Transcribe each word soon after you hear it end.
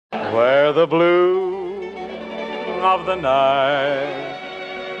Where the blue of the night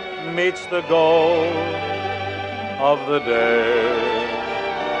meets the gold of the day,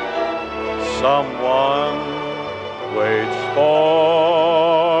 someone waits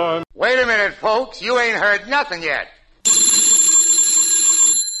for... Wait a minute, folks. You ain't heard nothing yet.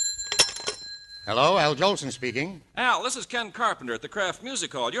 Hello, Al Jolson speaking. Al, this is Ken Carpenter at the Kraft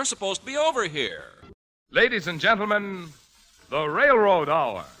Music Hall. You're supposed to be over here. Ladies and gentlemen, the Railroad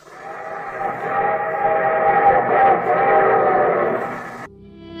Hour.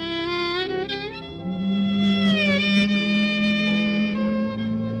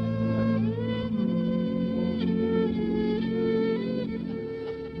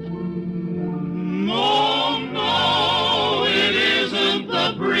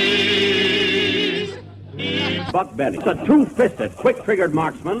 Buck Benny, a two-fisted, quick-triggered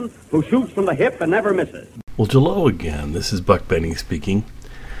marksman who shoots from the hip and never misses. Well, hello again. This is Buck Benny speaking.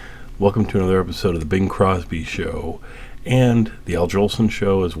 Welcome to another episode of the Bing Crosby Show and the Al Jolson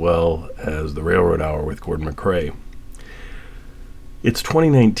Show, as well as the Railroad Hour with Gordon MacRae. It's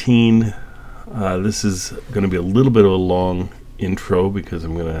 2019. This is going to be a little bit of a long intro because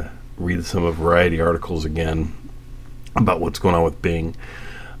I'm going to read some of Variety articles again about what's going on with Bing.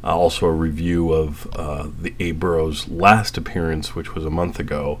 Also a review of the A. Burrows' last appearance, which was a month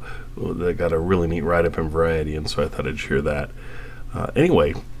ago. That got a really neat write-up in Variety, and so I thought I'd share that.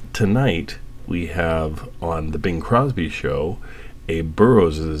 Anyway, tonight we have on the Bing Crosby Show, A.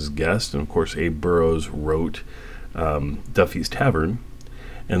 Burrows as guest, and of course A. Burrows wrote Duffy's Tavern,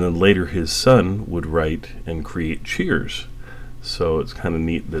 and then later his son would write and create Cheers. So it's kind of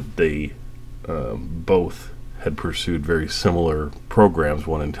neat that they both had pursued very similar programs,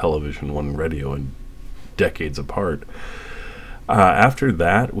 one in television, one in radio, and decades apart. After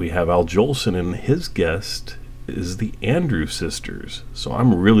that, we have Al Jolson, and his guest is the Andrews Sisters. So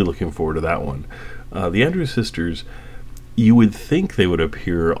I'm really looking forward to that one. The Andrews Sisters, you would think they would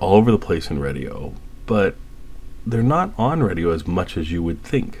appear all over the place in radio, but they're not on radio as much as you would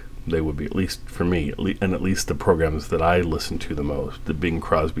think they would be, at least for me, and at least the programs that I listen to the most, the Bing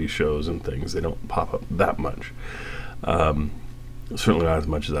Crosby shows and things, they don't pop up that much. Certainly not as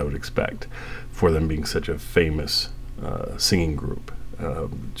much as I would expect for them being such a famous singing group.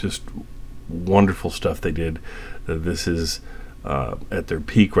 Just wonderful stuff they did. This is at their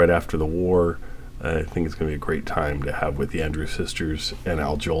peak right after the war. I think it's going to be a great time to have with the Andrews Sisters and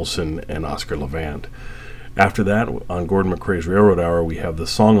Al Jolson and Oscar Levant. After that, on Gordon MacRae's Railroad Hour, we have the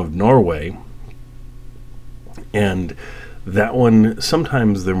Song of Norway, and that one,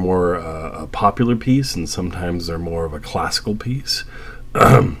 sometimes they're more a popular piece, and sometimes they're more of a classical piece.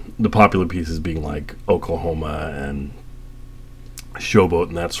 The popular pieces being like Oklahoma and Showboat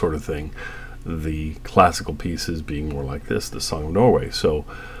and that sort of thing. The classical pieces being more like this, the Song of Norway. So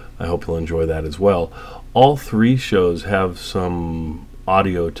I hope you'll enjoy that as well. All three shows have some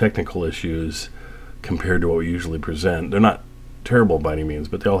audio technical issues compared to what we usually present. They're not terrible by any means,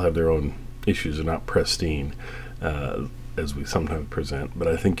 but they all have their own issues. They're not pristine as we sometimes present, but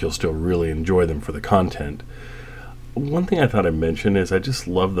I think you'll still really enjoy them for the content. One thing I thought I'd mention is I just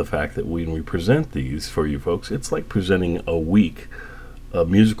love the fact that when we present these for you folks, it's like presenting a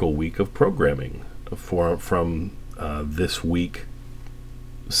musical week of programming from this week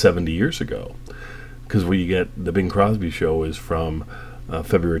 70 years ago. Because we get the Bing Crosby Show is from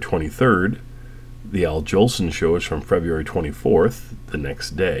February 23rd, the Al Jolson Show is from February 24th, the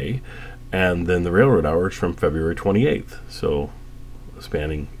next day, and then the Railroad Hour is from February 28th, so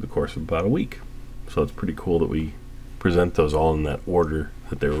spanning the course of about a week. So it's pretty cool that we present those all in that order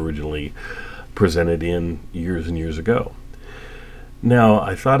that they were originally presented in years and years ago. Now,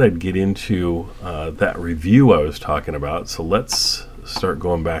 I thought I'd get into that review I was talking about, so let's start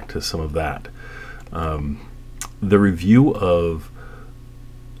going back to some of that. The review of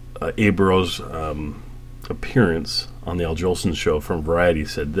A. Burrows' appearance on the Al Jolson Show from Variety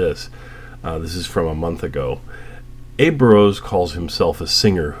said this. This is from a month ago. A. Burrows calls himself a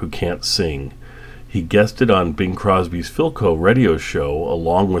singer who can't sing. He guested on Bing Crosby's Philco radio show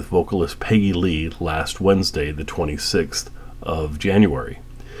along with vocalist Peggy Lee last Wednesday, the 26th of January.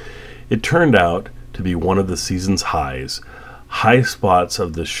 It turned out to be one of the season's highs. High spot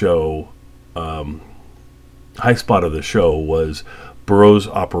of the show was Burrows'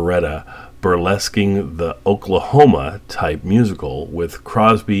 operetta burlesquing the Oklahoma-type musical, with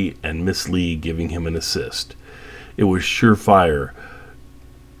Crosby and Miss Lee giving him an assist. It was surefire.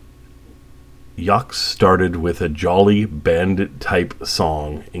 Yucks started with a jolly bandit-type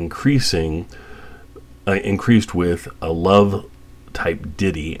song, increased with a love-type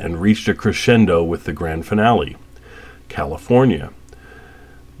ditty, and reached a crescendo with the grand finale, California.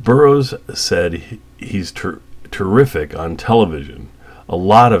 Burrows said he's terrific on television. A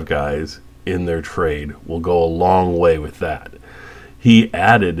lot of guys in their trade will go a long way with that. He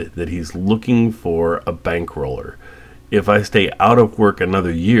added that he's looking for a bankroller. If I stay out of work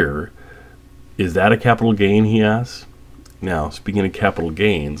another year, is that a capital gain, he asks? Now, speaking of capital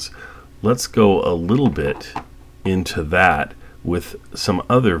gains, let's go a little bit into that with some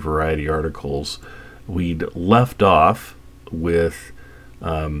other variety articles. We'd left off with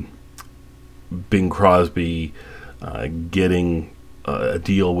Bing Crosby getting a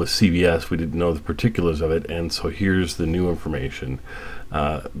deal with CBS. We didn't know the particulars of it, and so here's the new information.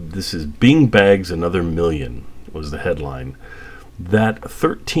 This is Bing bags another $1 million, was the headline. That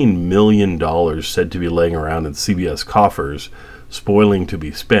 $13 million said to be laying around in CBS coffers, spoiling to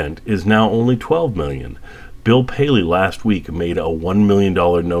be spent, is now only $12 million. Bill Paley last week made a $1 million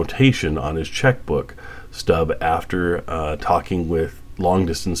notation on his checkbook stub after talking with long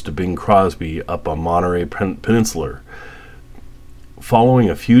distance to Bing Crosby up on Monterey Peninsula. Following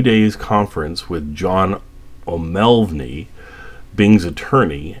a few days conference with John O'Melveny, Bing's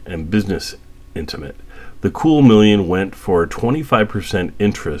attorney and business intimate, the cool $1 million went for 25%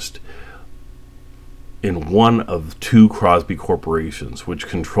 interest in one of two Crosby corporations, which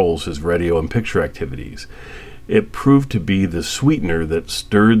controls his radio and picture activities. It proved to be the sweetener that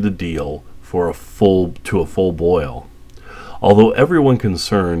stirred the deal to a full boil. Although everyone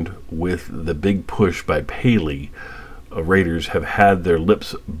concerned with the big push by Paley, Raiders have had their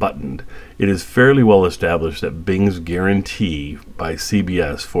lips buttoned, it is fairly well established that Bing's guarantee by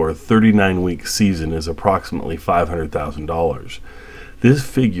CBS for a 39-week season is approximately $500,000. This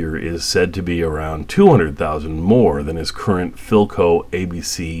figure is said to be around $200,000 more than his current Philco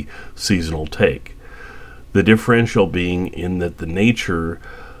ABC seasonal take. The differential being in that the nature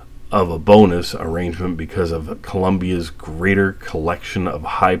of a bonus arrangement because of Columbia's greater collection of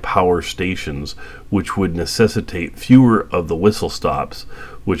high-power stations, which would necessitate fewer of the whistle stops,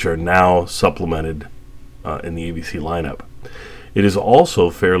 which are now supplemented in the ABC lineup. It is also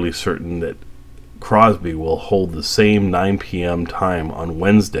fairly certain that Crosby will hold the same 9 p.m. time on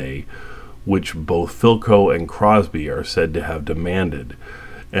Wednesday, which both Philco and Crosby are said to have demanded,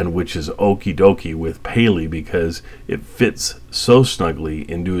 and which is okie dokie with Paley because it fits so snugly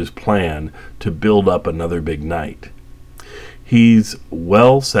into his plan to build up another big night. He's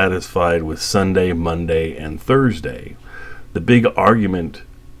well satisfied with Sunday, Monday, and Thursday. The big argument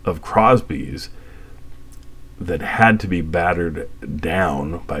of Crosby's that had to be battered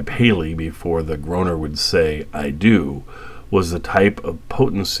down by Paley before the groaner would say, "I do," was the type of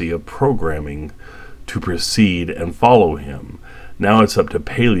potency of programming to precede and follow him. Now it's up to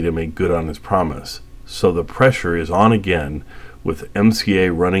Paley to make good on his promise. So the pressure is on again with MCA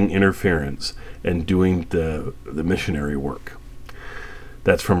running interference and doing the missionary work.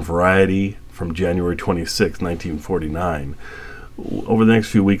 That's from Variety from January 26, 1949. Over the next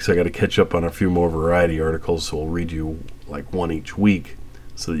few weeks, I got to catch up on a few more Variety articles, so I'll read you like one each week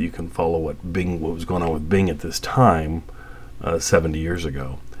so that you can follow what was going on with Bing at this time 70 years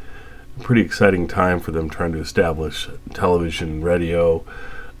ago. A pretty exciting time for them trying to establish television and radio.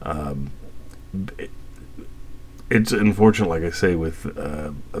 It's unfortunate, like I say,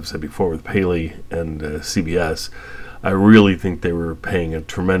 I've said before, with Paley and CBS. I really think they were paying a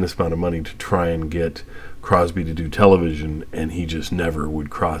tremendous amount of money to try and get Crosby to do television, and he just never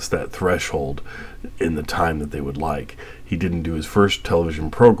would cross that threshold in the time that they would like. He didn't do his first television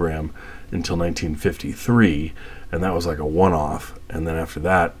program until 1953, and that was like a one-off, and then after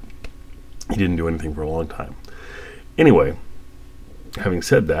that, he didn't do anything for a long time. Anyway, having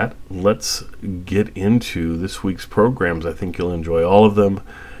said that, let's get into this week's programs. I think you'll enjoy all of them,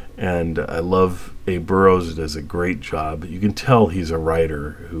 and I love Abe Burrows. Does a great job. You can tell he's a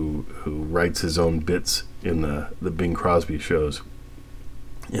writer who writes his own bits in the Bing Crosby shows,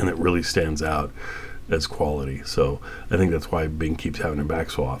 and it really stands out as quality. So I think that's why Bing keeps having him back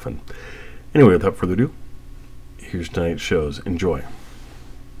so often. Anyway, without further ado, here's tonight's shows. Enjoy.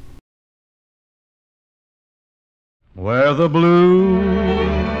 Where the blue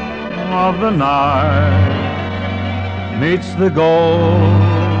of the night meets the gold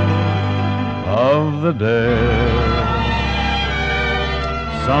of the day,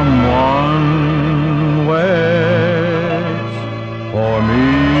 someone waits for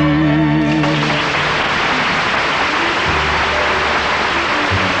me.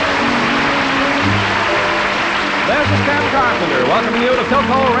 This is Ken Carpenter, welcoming you to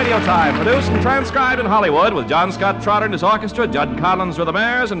Philco Radio Time, produced and transcribed in Hollywood with John Scott Trotter and his orchestra, Judd Collins with the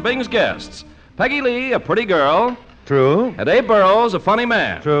Mares, and Bing's guests. Peggy Lee, a pretty girl. True. And Abe Burrows, a funny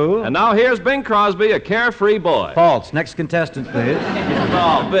man. True. And now here's Bing Crosby, a carefree boy. False. Next contestant, please.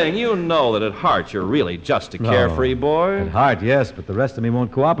 Oh, Bing, you know that at heart you're really just a carefree boy. At heart, yes, but the rest of me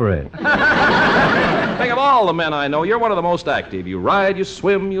won't cooperate. Think of all the men I know, you're one of the most active. You ride, you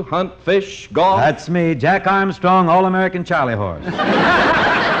swim, you hunt, fish, golf. That's me, Jack Armstrong, All-American Charlie Horse.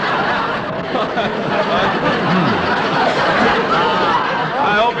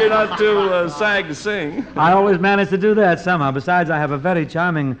 I hope you're not too sag to sing. I always manage to do that somehow. Besides, I have a very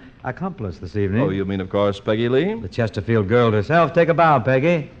charming accomplice this evening. Oh, you mean, of course, Peggy Lee? The Chesterfield girl herself. Take a bow,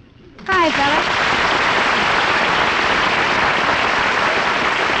 Peggy. Hi, fella.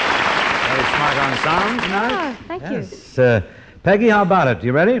 Very smart on sound tonight. Oh, thank you. Yes. Peggy, how about it?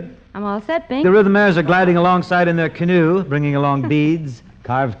 You ready? I'm all set, Bing. The Rhythmaires are gliding alongside in their canoe, bringing along beads,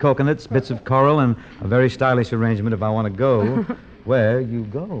 carved coconuts, bits of coral, and a very stylish arrangement if I want to go where you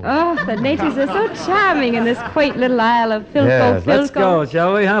go. Oh, the natives are so charming in this quaint little isle of Philco. Yes, let's go,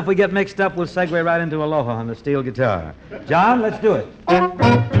 shall we? Huh? If we get mixed up, we'll segue right into Aloha on the steel guitar. John, let's do it.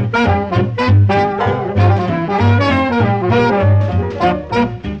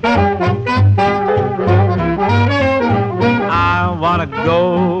 I want to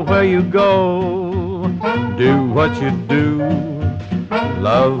go where you go, do what you do,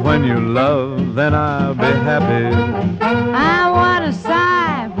 love when you love, then I'll be happy. I want to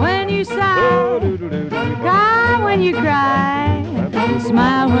sigh when you sigh, cry when you cry,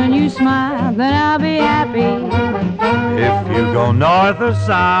 smile when you smile, then I'll be happy. If you go north or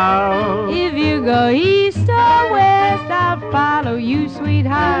south, If you go east or west, I'll follow you,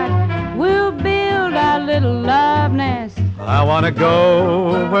 sweetheart. We'll build our little love nest. I want to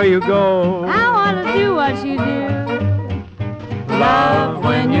go where you go, I want to do what you do. love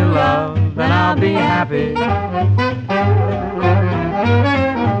when you love, then I'll be happy.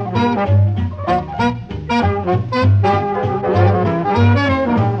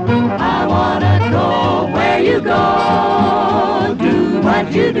 I want to go where you go, do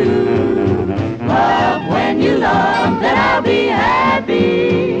what you do. Love when you love, then I'll be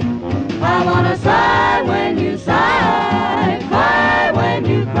happy. I want to sigh when you sigh, cry when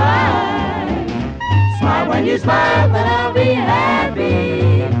you cry, smile when you smile, then I'll be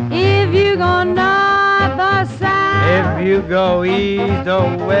happy. If you go north or south, If you go east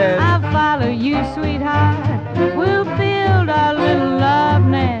or west, I'll follow you, sweetheart. We'll build our little love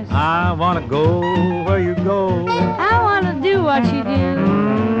nest. I want to go where you go, I want to do what you do.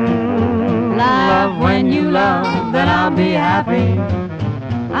 Love when you love, then I'll be happy.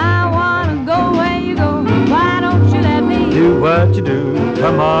 I want to go where you go. Why don't you let me do what you do.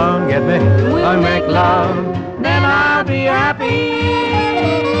 Come on, get me. We'll I make make love, then I'll be happy.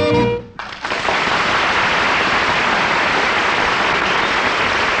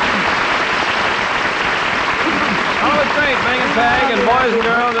 Oh, it's great, Bing and Peg, and boys and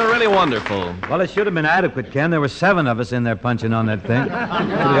girls are really wonderful. Well, it should have been adequate, Ken. There were 7 of us in there punching on that thing.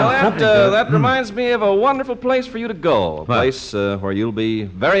 Well, that reminds me of a wonderful place for you to go. A place where you'll be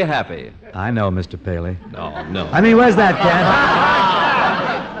very happy. I know, Mr. Paley. No. I mean, where's that, Ken?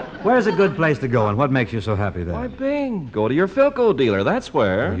 Where's a good place to go, and what makes you so happy there? Why, Bing, go to your Philco dealer. That's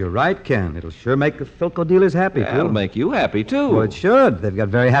where. Oh, you're right, Ken. It'll sure make the Philco dealers happy, too. That'll make you happy, too. Well, it should. They've got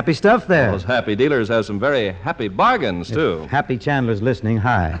very happy stuff there. Those happy dealers have some very happy bargains, too. Happy Chandler's listening.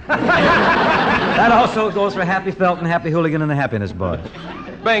 Hi. That also goes for Happy Felt and Happy Hooligan and the Happiness Boys.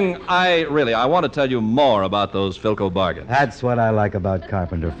 Bing, I want to tell you more about those Philco bargains. That's what I like about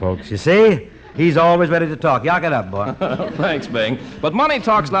Carpenter, folks. You see? He's always ready to talk. Yock it up, boy. Thanks, Bing. But money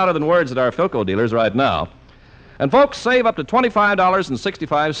talks louder than words at our Philco dealers right now. And folks, save up to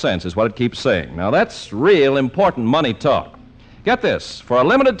 $25.65 is what it keeps saying. Now, that's real important money talk. Get this. For a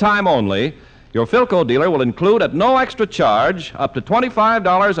limited time only, your Philco dealer will include at no extra charge up to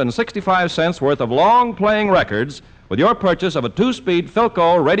 $25.65 worth of long-playing records with your purchase of a 2-speed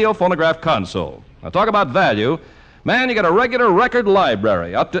Philco radio phonograph console. Now, talk about value. Man, you get a regular record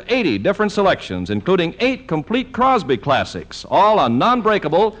library, up to 80 different selections, including 8 complete Crosby classics, all on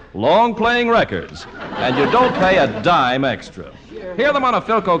non-breakable, long-playing records. And you don't pay a dime extra. Hear them on a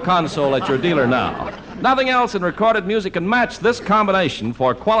Philco console at your dealer now. Nothing else in recorded music can match this combination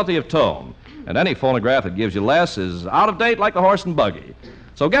for quality of tone. And any phonograph that gives you less is out of date like the horse and buggy.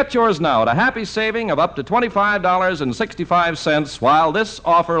 So get yours now at a happy saving of up to $25.65 while this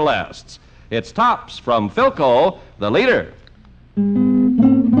offer lasts. It's Tops from Philco, the leader.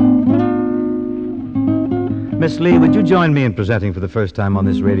 Miss Lee, would you join me in presenting for the first time on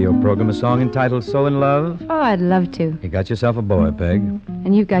this radio program a song entitled So in Love? Oh, I'd love to. You got yourself a boy, Peg.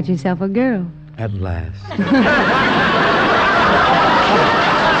 And you've got yourself a girl. At last.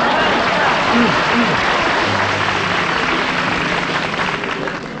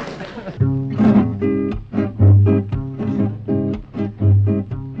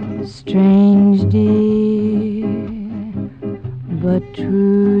 Strange, dear, but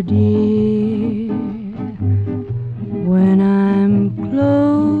true, dear, when I'm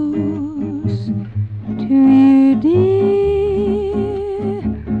close to you, dear,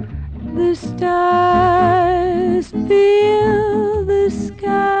 the stars fill the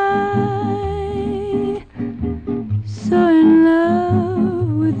sky, so in love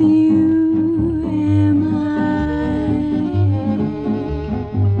with you am I.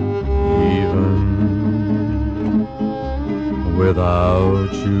 Even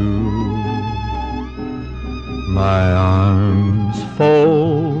without you, my arms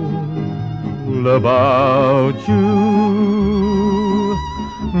fold about you.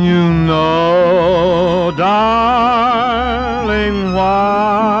 You know, darling,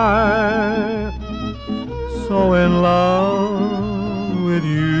 why so in love with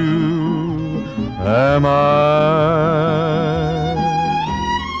you am I.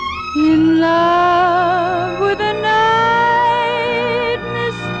 In love with a night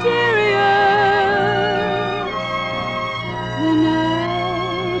mysterious, the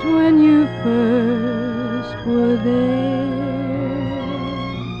night when you first were there.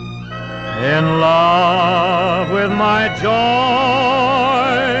 In love with my joy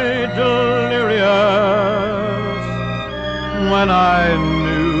delirious, when I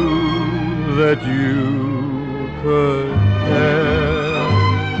knew that you could care.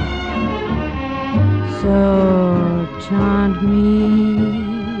 So chant me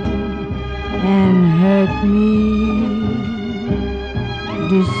and hurt me,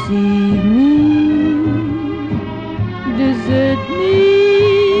 deceive me, desert me.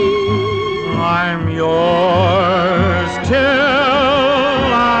 I'm yours till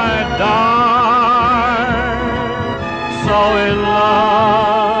I die. So in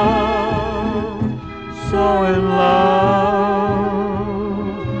love, so in love,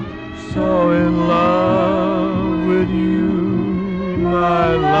 so in love with you,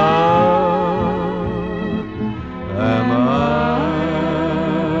 my love, am I.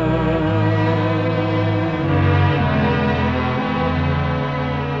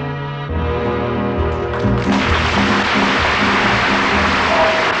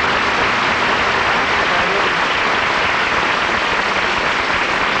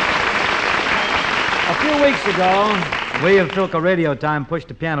 A few weeks ago, we of Philco Radio Time pushed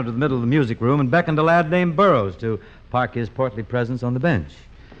the piano to the middle of the music room and beckoned a lad named Burrows to park his portly presence on the bench.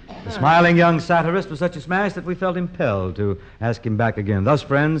 The smiling young satirist was such a smash that we felt impelled to ask him back again. Thus,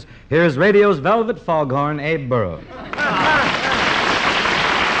 friends, here's radio's velvet foghorn, Abe Burrows.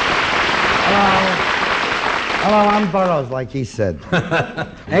 Hello, I'm Burrows, like he said.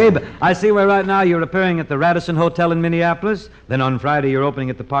 Abe, I see where right now you're appearing at the Radisson Hotel in Minneapolis. Then on Friday you're opening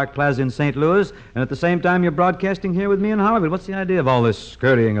at the Park Plaza in St. Louis. And at the same time you're broadcasting here with me in Hollywood. What's the idea of all this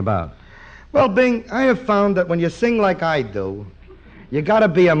scurrying about? Well, Bing, I have found that when you sing like I do, you gotta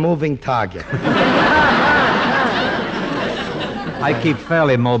be a moving target. I keep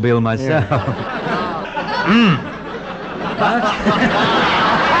fairly mobile myself.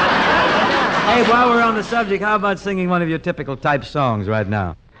 Hey, while we're on the subject, how about singing one of your typical type songs right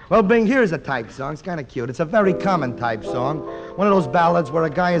now? Well, Bing, here's a type song. It's kind of cute. It's a very common type song. One of those ballads where a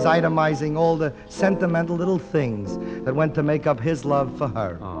guy is itemizing all the sentimental little things that went to make up his love for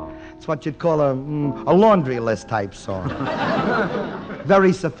her. Oh. It's what you'd call a laundry list type song.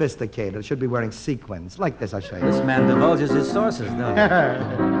 Very sophisticated. It should be wearing sequins. Like this, I'll show you. This man divulges his sources, doesn't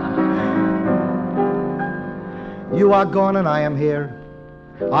he? You are gone and I am here.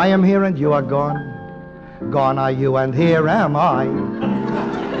 I am here and you are gone. Gone are you and here am I.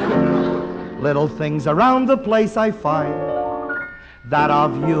 Little things around the place I find that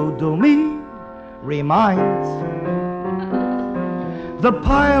of you do me reminds. The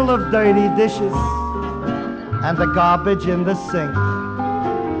pile of dirty dishes and the garbage in the sink.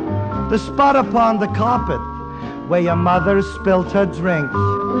 The spot upon the carpet where your mother spilt her drink.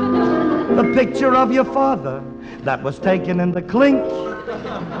 The picture of your father that was taken in the clink.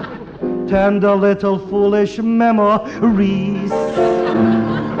 Turned a little foolish memories.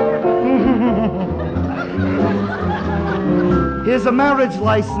 Here's a marriage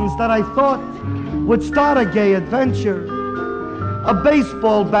license that I thought would start a gay adventure. A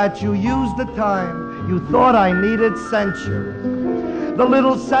baseball bat you used the time you thought I needed censure. The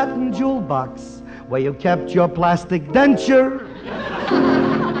little satin jewel box where you kept your plastic denture.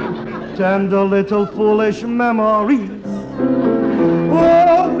 Turned a little foolish memories.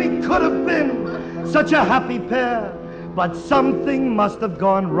 Oh, we could have been such a happy pair, but something must have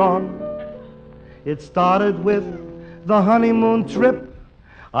gone wrong. It started with the honeymoon trip.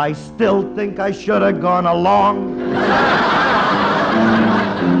 I still think I should have gone along.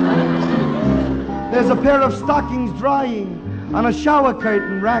 There's a pair of stockings drying on a shower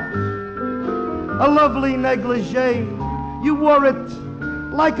curtain rack. A lovely negligee. You wore it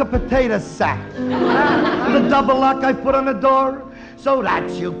like a potato sack. The double lock I put on the door so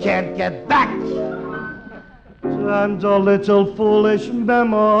that you can't get back. And a little foolish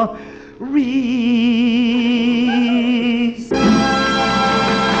memories.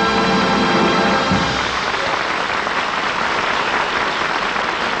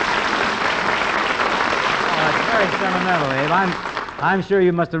 Very sentimental, Abe. I'm sure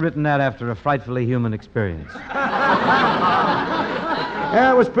you must have written that after a frightfully human experience.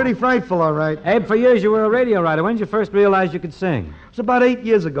 Yeah, it was pretty frightful, all right. Abe, for years you were a radio writer. When did you first realize you could sing? It was about 8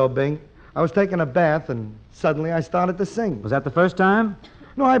 years ago, Bing. I was taking a bath, and suddenly I started to sing. Was that the first time?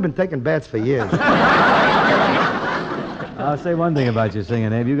 No, I've been taking baths for years. I'll say one thing about your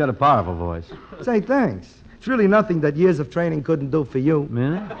singing, Abe. You got a powerful voice. Say, thanks. It's really nothing that years of training couldn't do for you.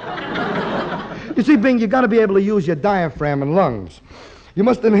 Really? You see, Bing, you got to be able to use your diaphragm and lungs. You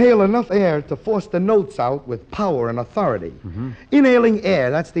must inhale enough air to force the notes out with power and authority. Mm-hmm. Inhaling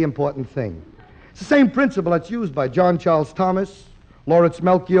air, that's the important thing. It's the same principle that's used by John Charles Thomas, Lawrence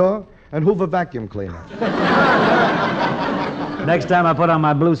Melchior, and Hoover vacuum cleaner. Next time I put on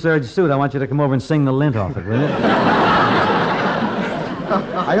my blue serge suit, I want you to come over and sing the lint off it, will you?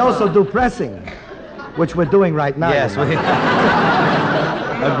 I also do pressing, which we're doing right now. Yes, we...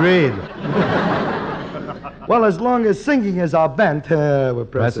 Agreed. Well, as long as singing is our bent, we're pressing.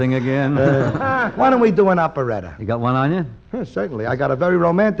 Pressing again? Why don't we do an operetta? You got one on you? Certainly. I got a very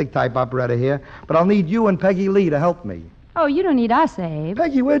romantic type operetta here, but I'll need you and Peggy Lee to help me. Oh, you don't need us, Abe.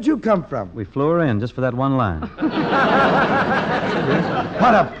 Peggy, where'd you come from? We flew her in just for that one line.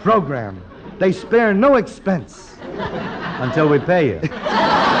 What a program. They spare no expense. Until we pay you.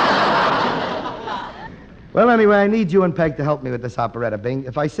 Well, anyway, I need you and Peg to help me with this operetta, Bing.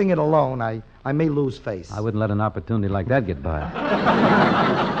 If I sing it alone, I may lose face. I wouldn't let an opportunity like that get by.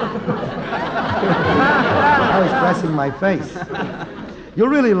 I was pressing my face. You'll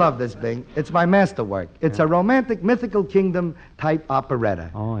really love this, Bing. It's my masterwork. It's a romantic, mythical kingdom type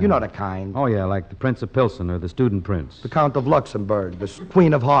operetta. Oh, yeah. You know the kind. Oh, yeah, like the Prince of Pilsen or the Student Prince. The Count of Luxembourg, the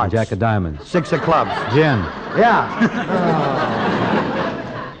Queen of Hearts. Jack of Diamonds. Six of Clubs. Gin. Yeah.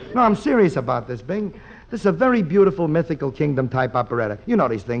 No, I'm serious about this, Bing. This is a very beautiful, mythical kingdom type operetta. You know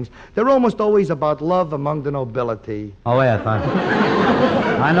these things. They're almost always about love among the nobility. Oh, yeah,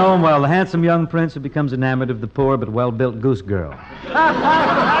 I know him well. The handsome young prince who becomes enamored of the poor but well-built goose girl.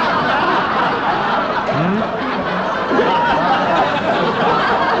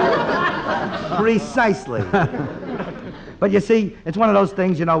 Precisely. But you see, it's one of those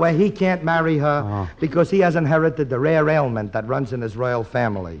things, you know, where he can't marry her because he has inherited the rare ailment that runs in his royal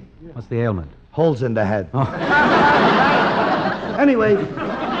family. What's the ailment? Holes in the head. Oh. Anyway,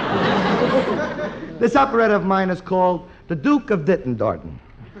 this operetta of mine is called The Duke of Dittendorten.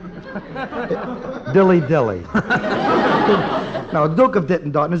 Dilly Dilly. Now, Duke of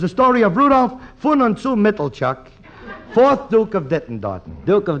Dittendorten is the story of Rudolf von und zu Mittelchuck, 4th Duke of Dittendorten.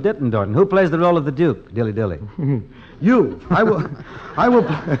 Duke of Dittendorten. Who plays the role of the Duke? Dilly Dilly. You. I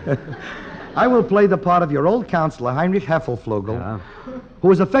will play the part of your old counselor, Heinrich Heffelflugel,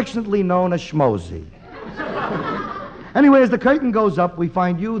 who is affectionately known as Schmozy. Anyway, as the curtain goes up, we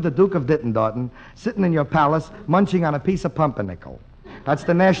find you, the Duke of Dittendorten, sitting in your palace, munching on a piece of pumpernickel. That's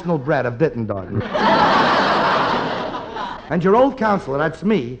the national bread of Dittendorten. And your old counselor, that's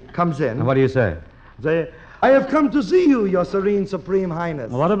me, comes in. And what do you say? I have come to see you, your serene, supreme highness.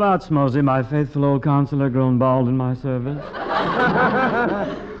 Well, what about Smosey, my faithful old counselor grown bald in my service?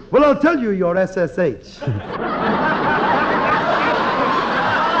 Well, I'll tell you, your SSH.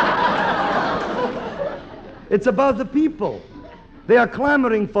 It's about the people. They are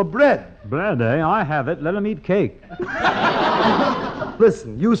clamoring for bread. Bread, eh? I have it. Let them eat cake.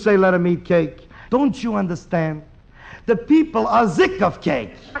 Listen, you say let them eat cake. Don't you understand? The people are sick of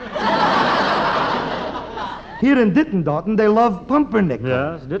cake. Here in Dittendorten, they love pumpernickel.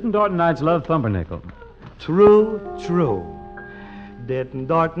 Yes, Dittendortenites love pumpernickel. True, true.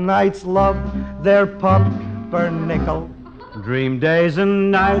 Dittendortenites love their pumpernickel. Dream days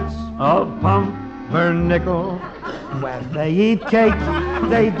and nights of pumpernickel. When they eat cake,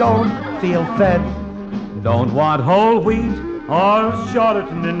 they don't feel fed. Don't want whole wheat or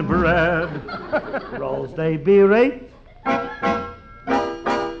shorten in bread. Rolls they berate.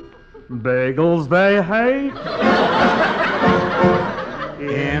 Bagels they hate.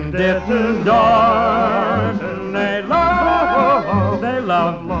 In Dittendorten they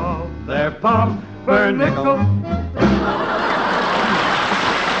love their pumpernickel.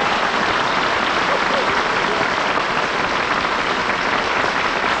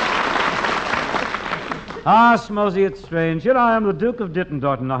 Ah, Schmosy, it's strange. Here I am, the Duke of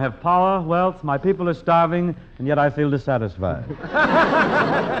Dittendorten. I have power, wealth, my people are starving, and yet I feel dissatisfied.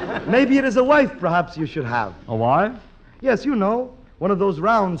 Maybe it is a wife, perhaps, you should have. A wife? Yes, you know, one of those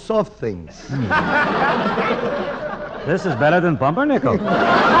round, soft things. This is better than pumpernickel.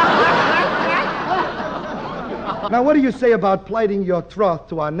 Now, what do you say about plighting your troth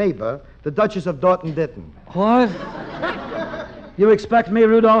to our neighbor, the Duchess of Dorten-Ditton? What? You expect me,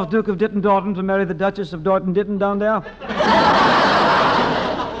 Rudolph, Duke of Dittendorten, to marry the Duchess of Dorten-Ditton down there?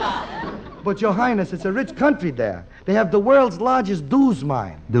 But, Your Highness, it's a rich country there. They have the world's largest dues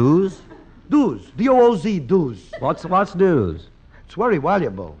mine. Dues? Dues. D-O-O-Z, dues. What's dues? It's very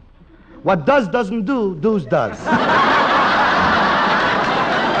valuable. What doesn't do, dues does. Isn't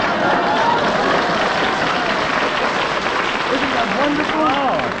that wonderful?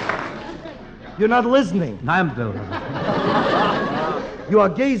 You're not listening. I'm Bill. You are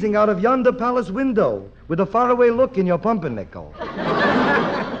gazing out of yonder palace window with a faraway look in your pumpernickel.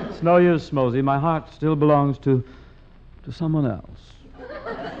 It's no use, Schmosy. My heart still belongs to someone else.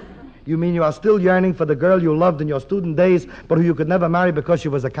 You mean you are still yearning for the girl you loved in your student days, but who you could never marry because she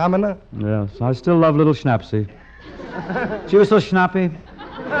was a commoner? Yes, I still love little Schnapsy. She was so schnappy.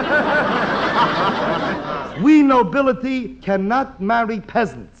 We nobility cannot marry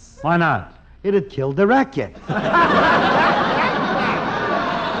peasants. Why not? It'd kill the racket.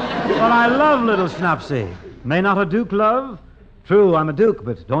 Well, I love little Schnapsy. May not a duke love? True, I'm a duke,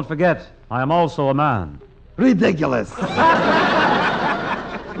 but don't forget, I am also a man. Ridiculous.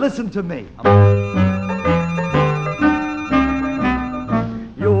 Listen to me.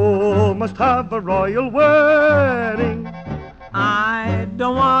 You must have a royal wedding. I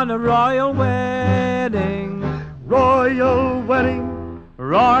don't want a royal wedding. Royal wedding.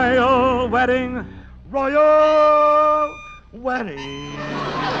 Royal wedding. Royal wedding.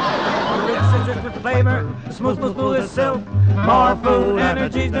 Rich citrus with flavor, smooth as silk. More food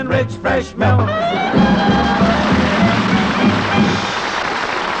energies than rich fresh milk.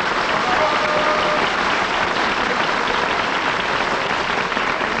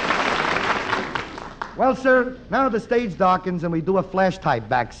 Well, sir, now the stage darkens and we do a flash type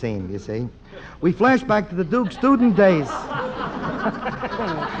back scene, you see. We flash back to the Duke's student days.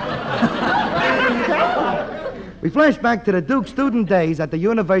 We flash back to the Duke's student days at the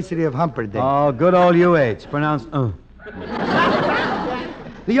University of Humperdinck. Oh, good old UH, pronounced The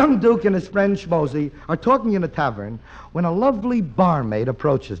young Duke and his friend Schmosy are talking in a tavern when a lovely barmaid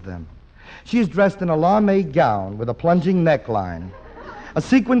approaches them. She is dressed in a lame gown with a plunging neckline, a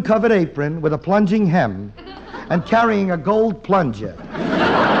sequin-covered apron with a plunging hem, and carrying a gold plunger.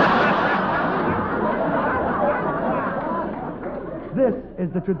 This is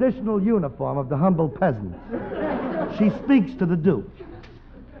the traditional uniform of the humble peasant. She speaks to the Duke.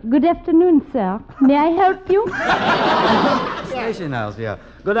 Good afternoon, sir. May I help you? Station house, yeah.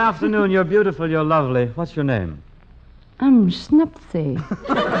 Good afternoon. You're beautiful. You're lovely. What's your name? I'm Schnapsy.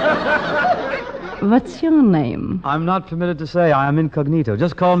 What's your name? I'm not permitted to say. I am incognito.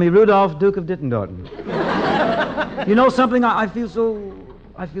 Just call me Rudolph, Duke of Dittendorten. You know something? I feel so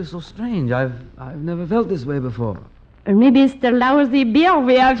strange. I've never felt this way before. Or maybe it's the lousy beer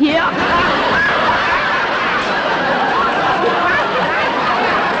we have here.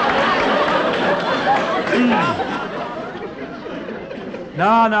 No,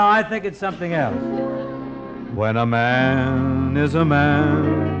 I think it's something else. When a man is a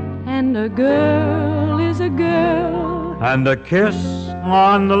man, And a girl is a girl, and a kiss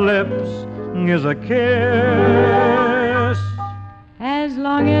on the lips is a kiss. as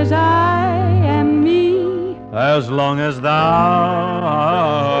long as I am me, As long as thou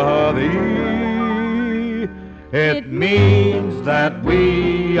art thee, it means that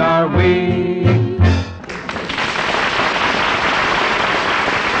we are we.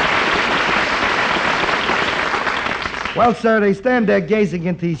 Well, sir, they stand there gazing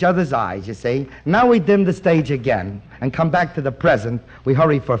into each other's eyes, you see. Now we dim the stage again and come back to the present. We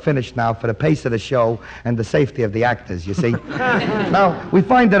hurry for a finish now for the pace of the show and the safety of the actors, you see. Now, we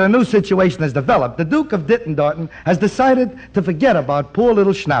find that a new situation has developed. The Duke of Dittendorten has decided to forget about poor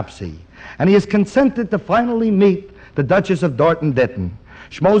little Schnapsy, and he has consented to finally meet the Duchess of Dorten-Ditton.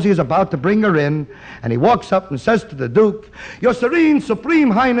 Schmosy is about to bring her in, and he walks up and says to the Duke, "Your Serene Supreme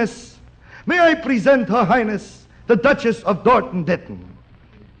Highness, may I present Her Highness, the Duchess of Dorten-Ditton."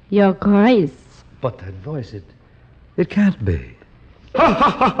 Your Grace. But that voice, it can't be.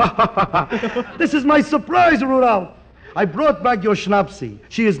 This is my surprise, Rudolph. I brought back your Schnapsy.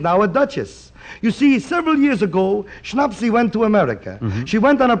 She is now a duchess. You see, several years ago, Schnapsy went to America. She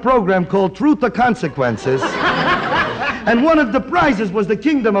went on a program called Truth or Consequences, and one of the prizes was the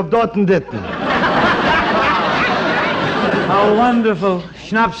Kingdom of Dorten-Ditton. How wonderful.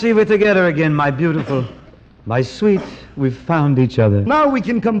 Schnapsy, we're together again, my beautiful. My sweet, we've found each other. Now we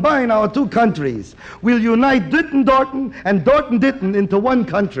can combine our two countries. We'll unite Ditton-Dorton and Dorton-Ditton into one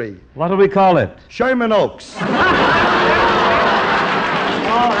country. What'll we call it? Sherman Oaks. Oh,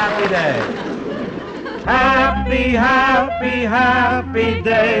 happy day. Happy, happy, happy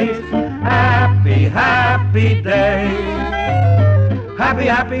days. Happy, happy days. Happy,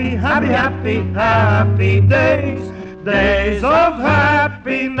 happy, happy, happy, happy days. Days of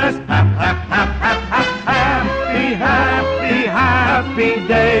happiness. Happy, happy, happy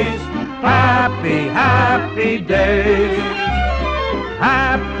days. Happy, happy days.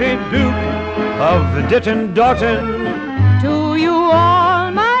 Happy Duke of the Ditton-Dorton. To you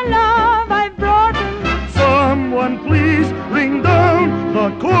all my love I've brought. Someone please ring down the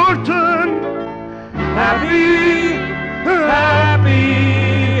curtain. Happy,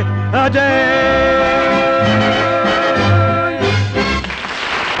 happy a day.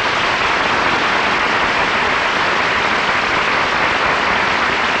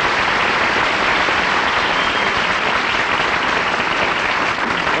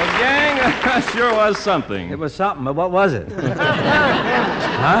 That sure was something. It was something, but what was it?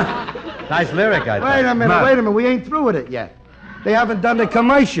 Huh? Nice lyric, I think. Wait a minute. We ain't through with it yet. They haven't done the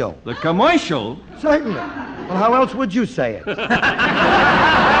commercial. The commercial? Certainly. Well, how else would you say it?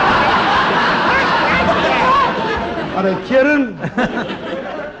 Are they kidding?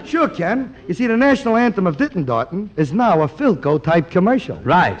 Sure, Ken. You see, the national anthem of Ditton-Dorton is now a Philco-type commercial.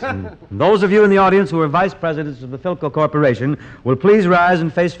 Right. And those of you in the audience who are vice presidents of the Philco Corporation will please rise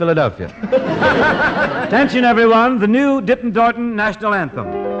and face Philadelphia. Attention, everyone. The new Ditton-Dorton national anthem.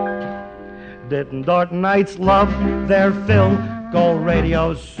 Ditton-Dortonites love their Philco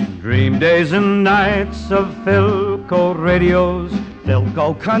radios. Dream days and nights of Philco radios.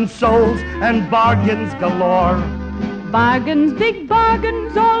 Philco consoles and bargains galore. Bargains, big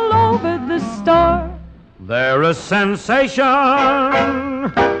bargains all over the store. They're a sensation.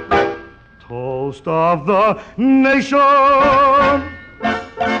 Toast of the nation.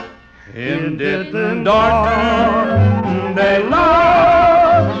 In Ditton-Dorton, they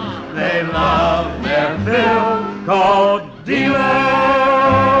love their Philco dealers.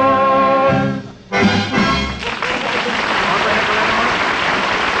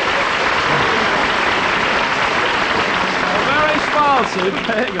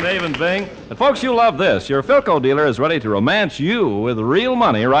 Good evening, Bing. And folks, you love this. Your Philco dealer is ready to romance you with real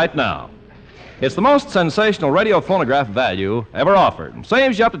money right now. It's the most sensational radio phonograph value ever offered.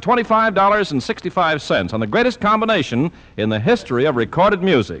 Saves you up to $25.65 on the greatest combination in the history of recorded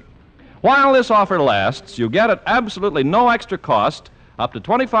music. While this offer lasts, you get at absolutely no extra cost up to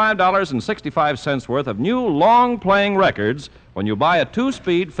 $25.65 worth of new long-playing records when you buy a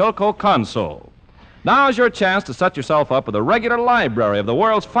 2-speed Philco console. Now's your chance to set yourself up with a regular library of the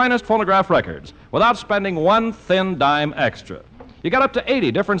world's finest phonograph records without spending one thin dime extra. You got up to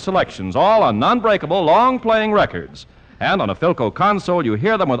 80 different selections, all on non-breakable, long-playing records. And on a Philco console, you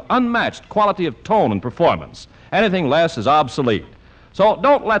hear them with unmatched quality of tone and performance. Anything less is obsolete. So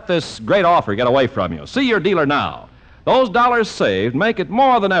don't let this great offer get away from you. See your dealer now. Those dollars saved make it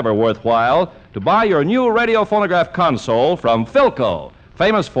more than ever worthwhile to buy your new radio phonograph console from Philco,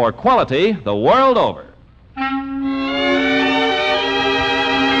 famous for quality the world over.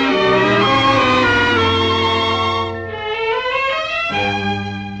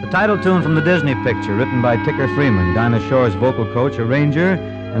 The title tune from the Disney picture, written by Ticker Freeman, Dinah Shore's vocal coach, arranger,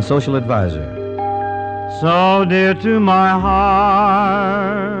 and social advisor. So dear to my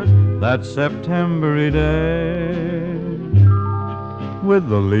heart, that September-y day, with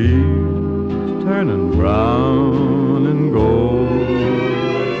the leaves turning brown and gold,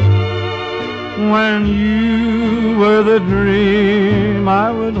 when you were the dream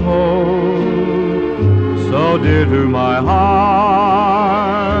I would hold, so dear to my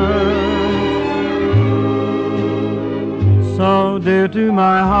heart, so dear to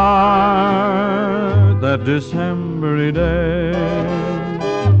my heart, that December-y day,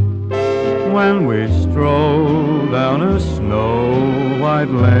 when we strolled down a snow-white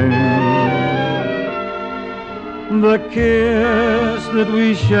lane. The kiss that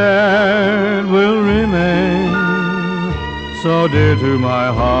we shared will remain so dear to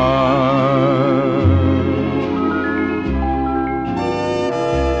my heart.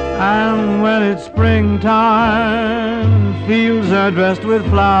 And when it's springtime, fields are dressed with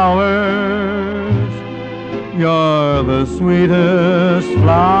flowers, you're the sweetest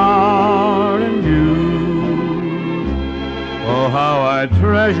flower in view. Oh, how I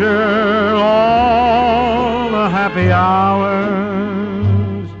treasure all the happy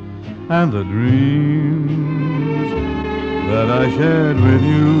hours and the dreams that I shared with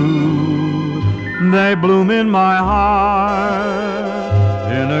you, they bloom in my heart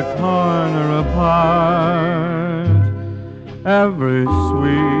in a corner apart. Every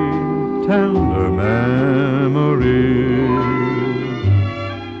sweet, tender memory.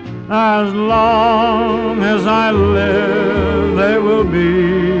 As long as I live, they will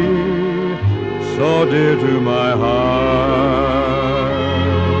be so dear to my heart.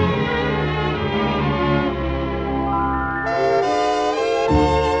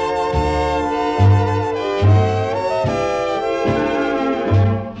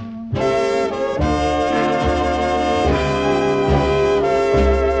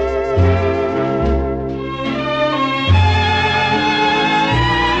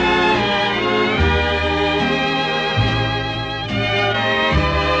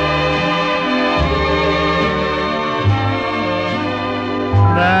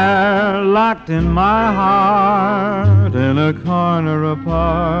 Locked in my heart in a corner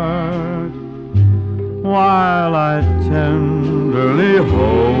apart, while I tenderly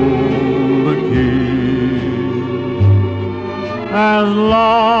hold the key. As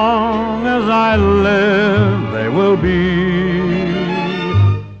long as I live, they will be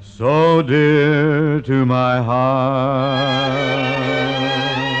so dear to my heart.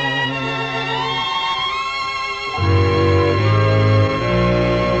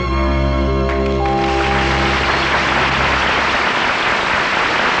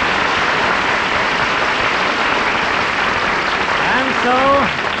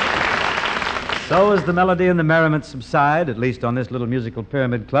 So as the melody and the merriment subside, at least on this little musical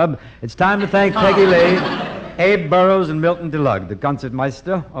pyramid club, it's time to thank Peggy Lee, Abe Burrows, and Milton DeLugg, the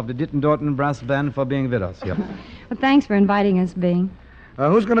Concertmeister of the Dittendorten Brass Band, for being with us here. Well, thanks for inviting us, Bing.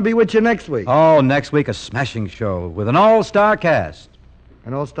 Who's going to be with you next week? Oh, next week, a smashing show with an all-star cast.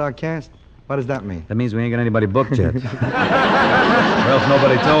 An all-star cast? What does that mean? That means we ain't got anybody booked yet. Or else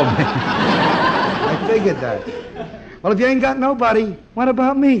nobody told me. I figured that. Well, if you ain't got nobody, what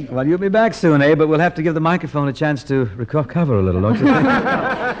about me? Well, you'll be back soon, Abe, but we'll have to give the microphone a chance to recover a little, don't you think?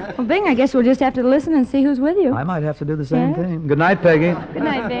 Well, Bing, I guess we'll just have to listen and see who's with you. I might have to do the same thing. Good night, Peggy. Good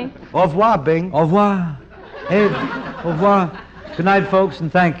night, Bing. Au revoir, Bing. Au revoir. Abe, au revoir. Good night, folks,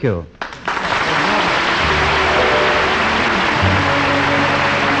 and thank you.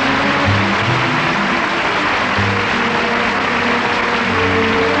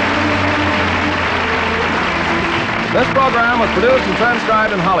 This program was produced and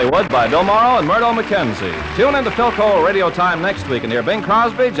transcribed in Hollywood by Bill Morrow and Murdo McKenzie. Tune in to Philco Radio Time next week and hear Bing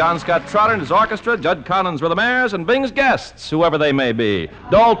Crosby, John Scott Trotter and his orchestra, Judd Collins with the Mares, and Bing's guests, whoever they may be.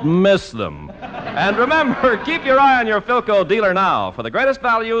 Don't miss them. And remember, keep your eye on your Philco dealer now for the greatest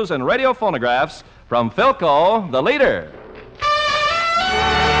values in radio phonographs from Philco, the leader.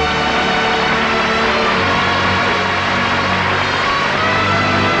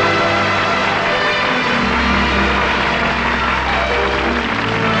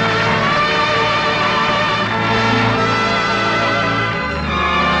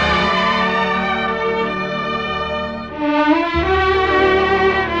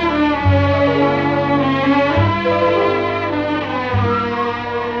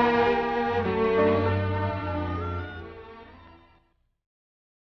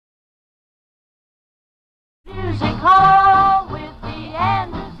 Music hall with the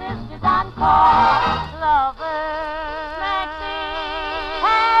Andrews sisters on call. Lovers, Maxie,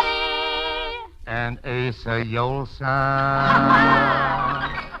 Patty, And Asa Jolson.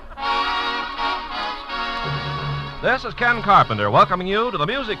 This is Ken Carpenter welcoming you to the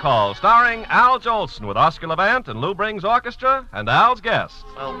Music Hall, starring Al Jolson with Oscar Levant and Lou Bring's orchestra and Al's guests.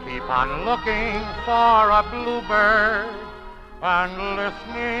 So keep on looking for a bluebird and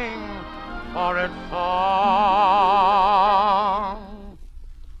listening for its song.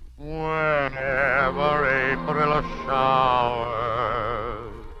 Whenever April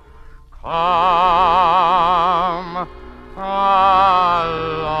showers come along.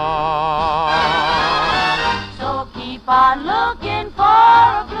 So keep on looking for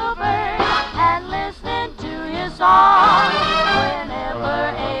a bluebird and listening to his song.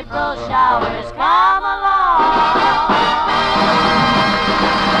 Whenever April showers come along.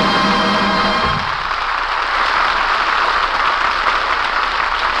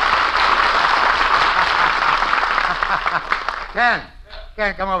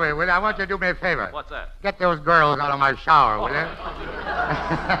 Ken, come over here, will you? I want you to do me a favor. What's that? Get those girls out of my shower, will you?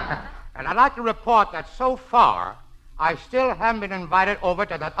 And I'd like to report that so far, I still haven't been invited over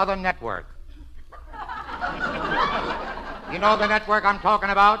to that other network. You know the network I'm talking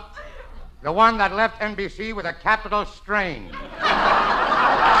about? The one that left NBC with a capital strain.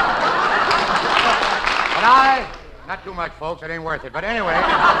 But Not too much, folks. It ain't worth it. But anyway,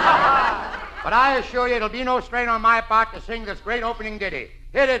 but I assure you it'll be no strain on my part to sing this great opening ditty.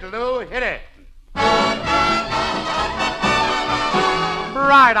 Hit it, Lou. Hit it.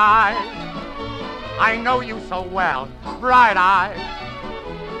 Bright eyes, I know you so well. Bright eyes,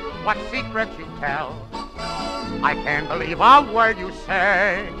 what secrets you tell. I can't believe a word you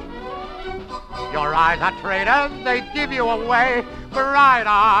say. Your eyes are traitors, they give you away. Bright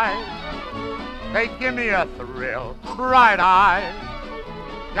eyes, they give me a thrill. Bright eyes,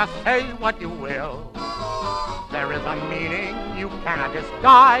 just say what you will. There is a meaning you cannot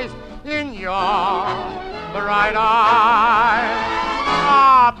disguise in your bright eyes.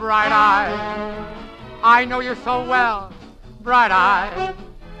 Ah, bright eyes, I know you so well. Bright eyes,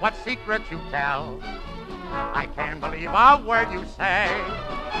 what secrets you tell. I can't believe a word you say.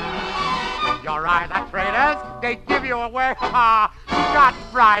 Your eyes are traitors, they give you away. Ah, got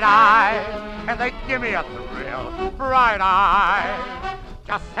bright eyes, and they give me a thrill. Bright eyes,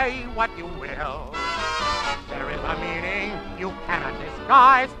 just say what you will. There is a meaning you cannot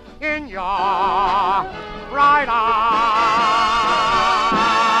disguise in your bright eyes.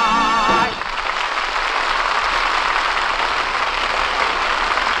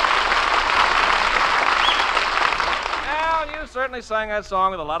 You certainly sang that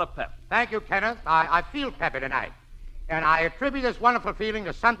song with a lot of pep. Thank you, Kenneth. I feel peppy tonight. And I attribute this wonderful feeling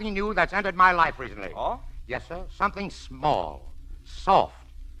to something new that's entered my life recently. Oh? Yes, sir. Something small, soft,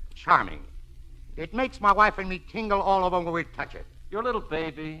 charming. It makes my wife and me tingle all over when we touch it. Your little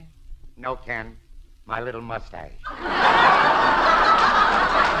baby. No, Ken. My little mustache.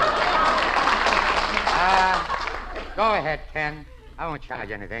 Go ahead, Ken. I won't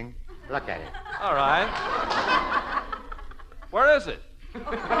charge anything. Look at it. All right. Where is it?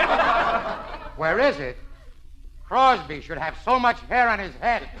 Where is it? Crosby should have so much hair on his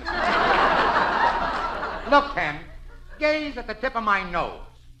head. Look, Ken, gaze at the tip of my nose.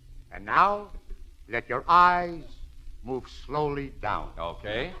 And now, let your eyes move slowly down.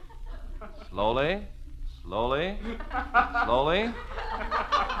 Okay. Slowly, slowly, slowly.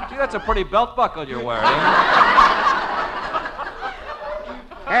 Gee, that's a pretty belt buckle you're wearing.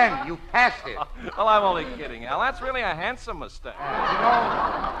 Ken, you passed it. Well, I'm only kidding, Al. That's really a handsome mustache.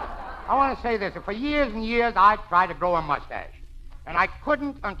 I want to say this. For years and years, I tried to grow a mustache. And I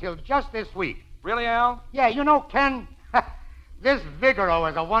couldn't until just this week. Really, Al? Yeah, you know, Ken, this Vigoro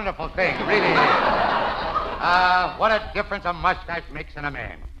is a wonderful thing. It really is. What a difference a mustache makes in a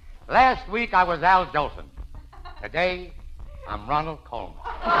man. Last week, I was Al Jolson. Today, I'm Ronald Coleman.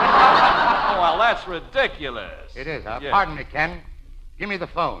 Oh, well, that's ridiculous. It is, huh? Yeah. Pardon me, Ken. Give me the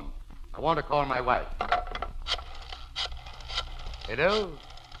phone. I want to call my wife. Hello?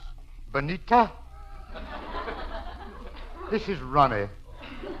 Bonita? This is Ronnie.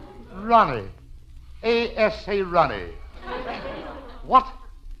 Ronnie. A-S-A Ronnie. What?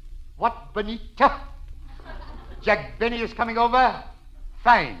 What, Bonita? Jack Benny is coming over?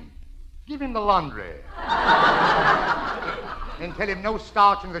 Fine. Give him the laundry. And tell him no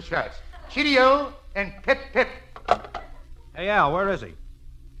starch in the shirts. Cheerio and pip-pip. Hey, Al, where is he?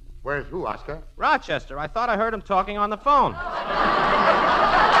 Where's who, Oscar? Rochester. I thought I heard him talking on the phone. Wait a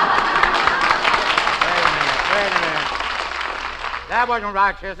minute. That wasn't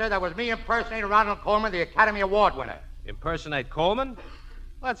Rochester. That was me impersonating Ronald Coleman, the Academy Award winner. Impersonate Coleman?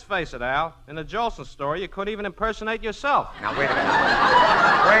 Let's face it, Al. In the Jolson story, you couldn't even impersonate yourself. Now, wait a minute.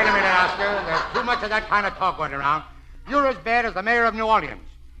 Wait a minute, Oscar. There's too much of that kind of talk going around. You're as bad as the mayor of New Orleans.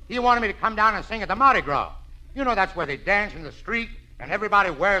 He wanted me to come down and sing at the Mardi Gras. You know that's where they dance in the street and everybody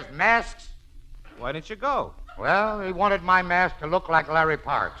wears masks. Why didn't you go? Well, he wanted my mask to look like Larry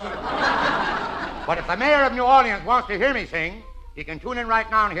Parks. But if the mayor of New Orleans wants to hear me sing, he can tune in right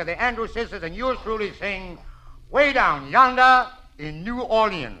now and hear the Andrew Sisters and yours truly sing Way Down Yonder in New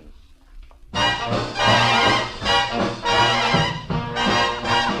Orleans.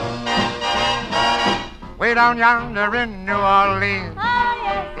 Way down yonder in New Orleans,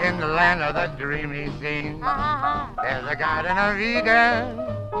 in the land of the dreamy scene, there's a Garden of Eden.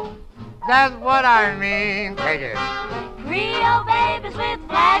 That's what I mean. Take it. Creole babies with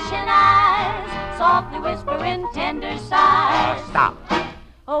flashing eyes, softly whispering tender sighs. Stop.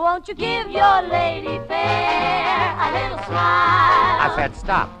 Oh, won't you give your lady fair a little smile? I said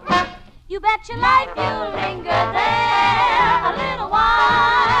stop. You bet your life you'll linger there a little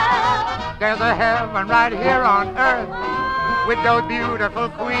while. There's a heaven right here on earth with those beautiful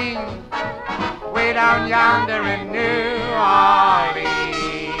queens way down yonder in New Orleans.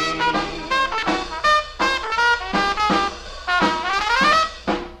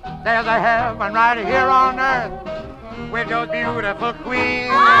 There's a heaven right here on earth with those beautiful queens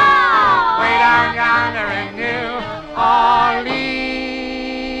way down yonder in New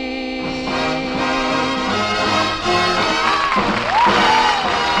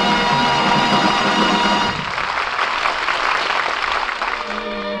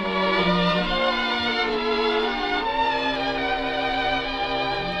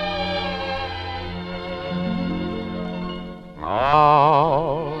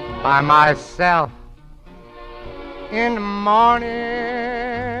by myself in the morning,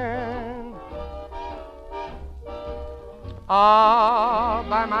 all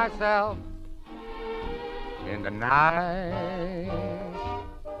by myself in the night.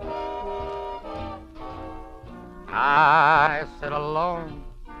 I sit alone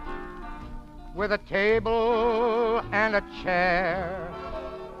with a table and a chair,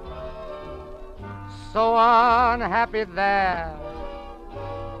 so unhappy there,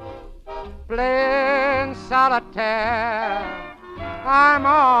 playing solitaire. I'm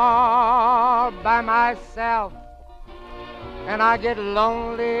all by myself and I get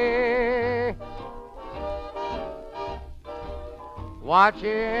lonely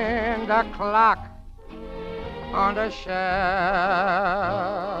watching the clock on the shelf.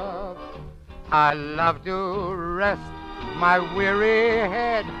 I love to rest my weary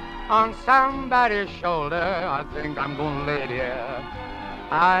head on somebody's shoulder. I think I'm gonna lay there.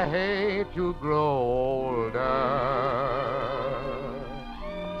 I hate to grow older.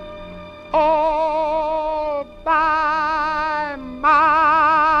 All by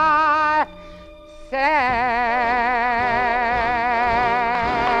myself.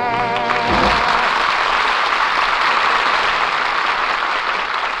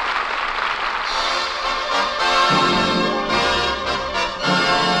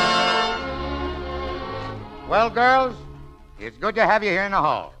 Well, girls, it's good to have you here in the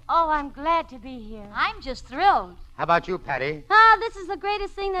hall. Oh, I'm glad to be here. I'm just thrilled. How about you, Patty? This is the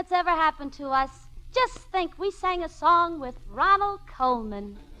greatest thing that's ever happened to us. Just think, we sang a song with Ronald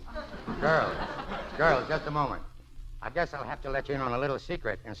Coleman. Girls, just a moment. I guess I'll have to let you in on a little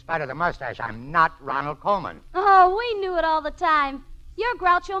secret. In spite of the mustache, I'm not Ronald Coleman. Oh, we knew it all the time. You're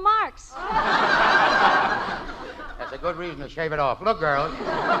Groucho Marx. That's a good reason to shave it off. Look, girls,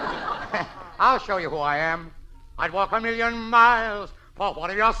 I'll show you who I am. I'd walk 1,000,000 miles for one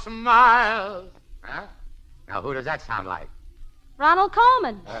of your smiles. Huh? Now, who does that sound like? Ronald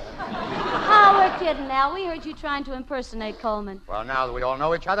Coleman. Oh, we're kidding now. We heard you trying to impersonate Coleman. Well, now that we all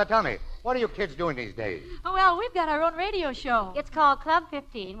know each other, tell me, what are you kids doing these days? Oh, well, we've got our own radio show. It's called Club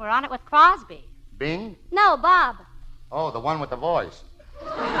 15. We're on it with Crosby. Bing? No, Bob. Oh, the one with the voice.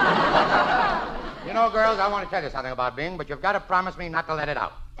 You know, girls, I want to tell you something about Bing, but you've got to promise me not to let it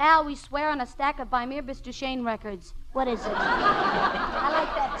out. Al, we swear on a stack of By Mir Bis Duchesne records. What is it? I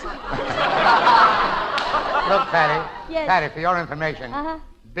like that, too. Look, Patty. Yes. Patty, for your information, Uh-huh.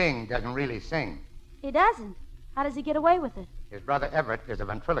 Bing doesn't really sing. He doesn't. How does he get away with it? His brother Everett is a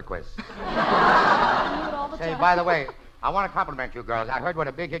ventriloquist. I knew it all the Say, time. by the way, I want to compliment you girls. I heard what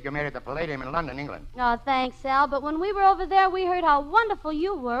a big hit you made at the Palladium in London, England. Oh, thanks, Al. But when we were over there, we heard how wonderful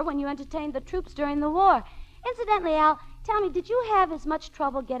you were when you entertained the troops during the war. Incidentally, Al, tell me, did you have as much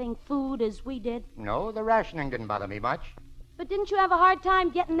trouble getting food as we did? No, the rationing didn't bother me much. But didn't you have a hard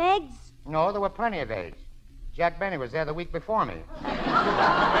time getting eggs? No, there were plenty of eggs. Jack Benny was there the week before me.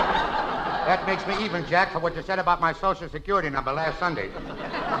 That makes me even, Jack, for what you said about my Social Security number last Sunday.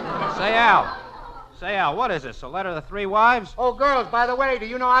 Say, Al, what is this, a letter of the three wives? Oh, girls, by the way, do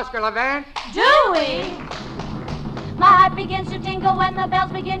you know Oscar Levant? Do we? My heart begins to tingle when the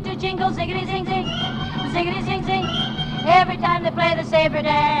bells begin to jingle. Ziggity zing zing, ziggity zing zing. Every time they play the saber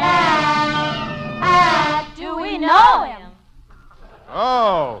dance. Do we know him?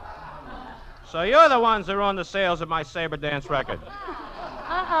 Oh. So you're the ones that run the sales of my saber dance record.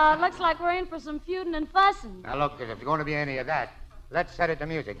 Looks like we're in for some feuding and fussing. Now, look, if there's going to be any of that, let's set it to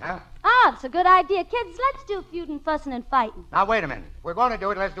music, huh? It's a good idea. Kids, let's do feuding, fussing, and fighting. Now, wait a minute. If we're going to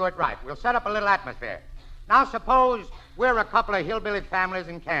do it, let's do it right. We'll set up a little atmosphere. Now, suppose we're a couple of hillbilly families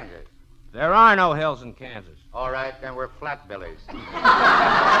in Kansas. There are no hills in Kansas. All right, then we're flatbillies.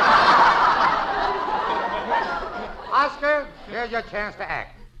 Oscar, here's your chance to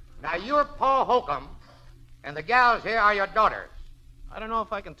act. Now, you're Paul Holcomb, and the gals here are your daughters. I don't know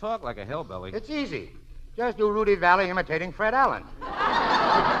if I can talk like a hillbilly. It's easy. Just do Rudy Valley imitating Fred Allen.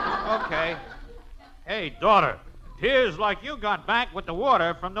 Okay. Hey, daughter, 'tis like you got back with the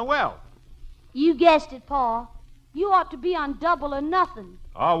water from the well. You guessed it, Paul. You ought to be on Double or Nothing.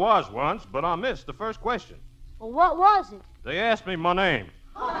 I was once, but I missed the first question. Well, what was it? They asked me my name.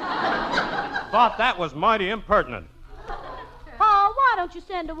 Thought that was mighty impertinent. Paul, why don't you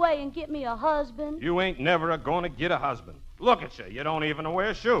send away and get me a husband? You ain't never going to get a husband. Look at you. You don't even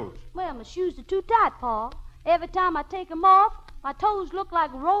wear shoes. Well, my shoes are too tight, Paul. Every time I take 'em off, my toes look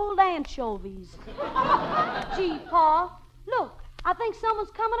like rolled anchovies. Gee, Paul, look, I think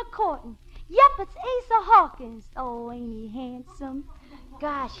someone's coming a-courting. Yep, it's Asa Hawkins. Oh, ain't he handsome?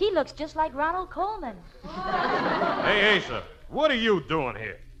 Gosh, he looks just like Ronald Coleman. Hey, Asa, what are you doing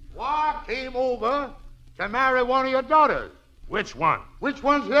here? War came over to marry one of your daughters. Which one? Which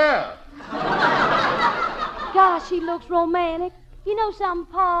one's here? Gosh, he looks romantic. You know something,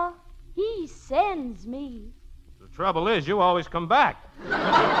 Pa? He sends me. The trouble is, you always come back.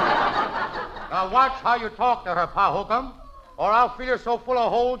 Now watch how you talk to her, Pa Hookum, or I'll fill her so full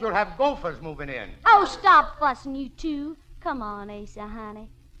of holes you'll have gophers moving in. Oh, stop fussing, you two. Come on, Asa, honey.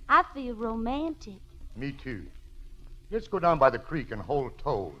 I feel romantic. Me too. Let's go down by the creek and hold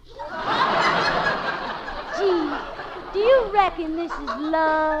toes. Gee, do you reckon this is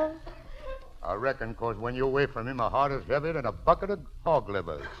love? I reckon, 'cause when you're away from him, my heart is heavier than a bucket of hog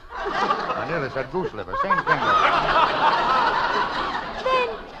livers. I nearly said goose liver. Same thing, though.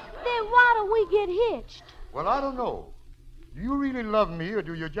 Then why don't we get hitched? Well, I don't know. Do you really love me, or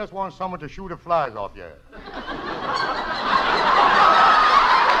do you just want someone to shoot the flies off you?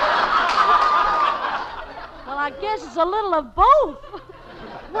 Well, I guess it's a little of both.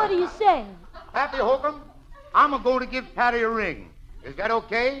 What do you say? Happy Hookum, I'm going to give Patty a ring. Is that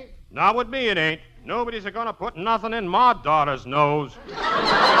okay? Not with me, it ain't. Nobody's gonna put nothing in my daughter's nose.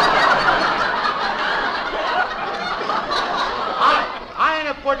 I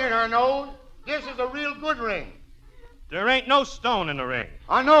ain't putting it in her nose. This is a real good ring. There ain't no stone in the ring.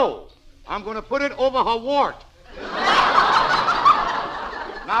 I know. I'm going to put it over her wart.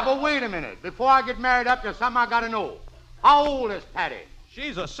 Now, but wait a minute. Before I get married up, there's something I got to know. How old is Patty?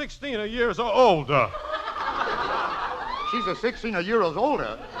 She's a 16 years older. She's a 16 years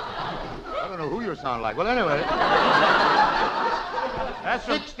older? I don't know who you sound like. Well, anyway. That's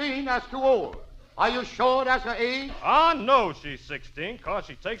 16, that's too old. Are you sure that's her age? I know she's 16, 'cause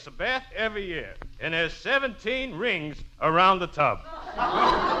she takes a bath every year. And there's 17 rings around the tub.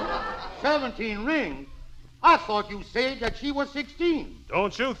 17 rings? I thought you said that she was 16.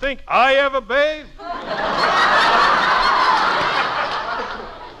 Don't you think I ever bathe?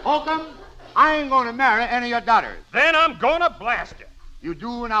 Holcomb, I ain't going to marry any of your daughters. Then I'm going to blast you. You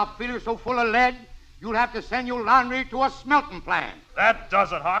do, and I'll fill you so full of lead, you'll have to send your laundry to a smelting plant. That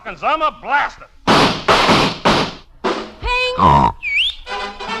does it, Hawkins. I'm a blaster. Ping!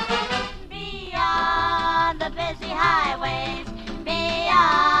 Beyond the busy highways,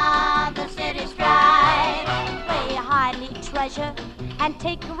 beyond the city strife, We highly treasure and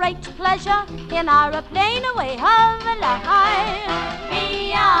take great pleasure in our plain way of life.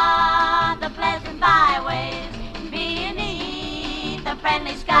 beyond the pleasant byways, beneath the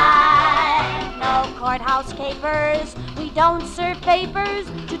friendly sky. No courthouse capers, we don't serve papers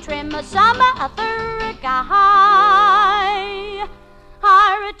to trim some other guy.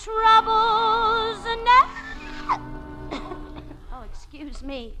 Our troubles oh, excuse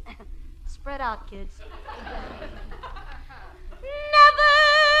me. Spread out, kids. Never.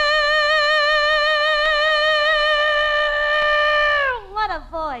 What a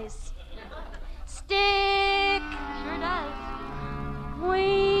voice. Stick. Sure does.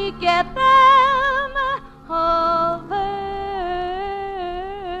 We get them over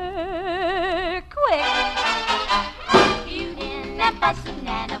quick. Feuding and fussing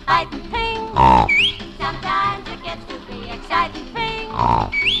and a fighting thing. Sometimes it gets to be exciting thing.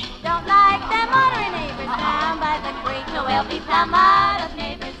 Don't like them honoring neighbors down by the creek. No, we'll be plumb out of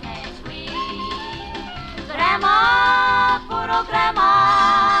neighbors next week. Grandma, poor old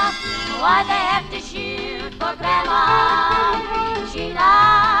Grandma, why they have to shoot for Grandma? She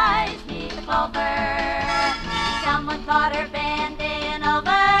lies neath the clover. Someone caught her bending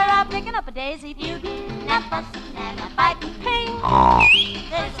over, picking up a daisy, feuding and fussing and a fighting ping.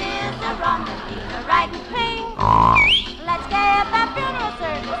 This is the wrong to be the right ping. Let's get that funeral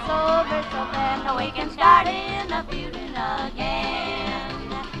service over so then we can start in the feuding again.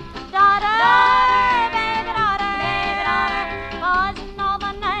 Daughter, baby daughter, poison all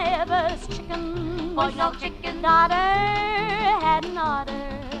the neighbors' chicken. Boys no chicken. Daughter had an order.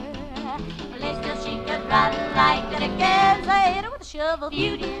 Still she could run like the dickens. I hit her with a shovel,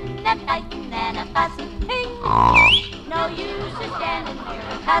 feuding and fighting and a fussing ping. No use in standing here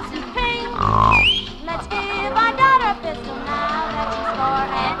and cussing ping. Let's give our daughter a pistol now that she's 4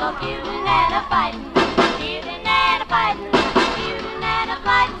 and go feuding and a fighting, feuding and a fighting, feuding and a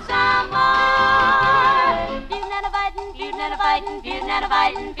fighting some more. Feuding and a fighting, feuding and a fighting, feuding and a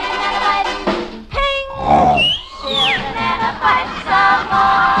fighting, feuding and a fighting, ping. Feuding and a fighting some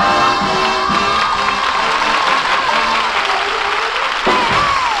more.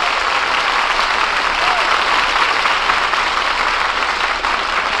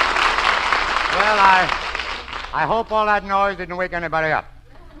 Well, I hope all that noise didn't wake anybody up.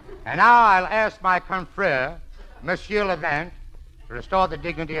 And now I'll ask my confrere, Monsieur Levant, to restore the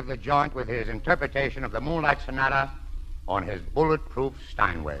dignity of the joint with his interpretation of the Moonlight Sonata on his bulletproof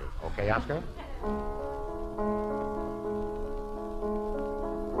Steinway. Okay, Oscar?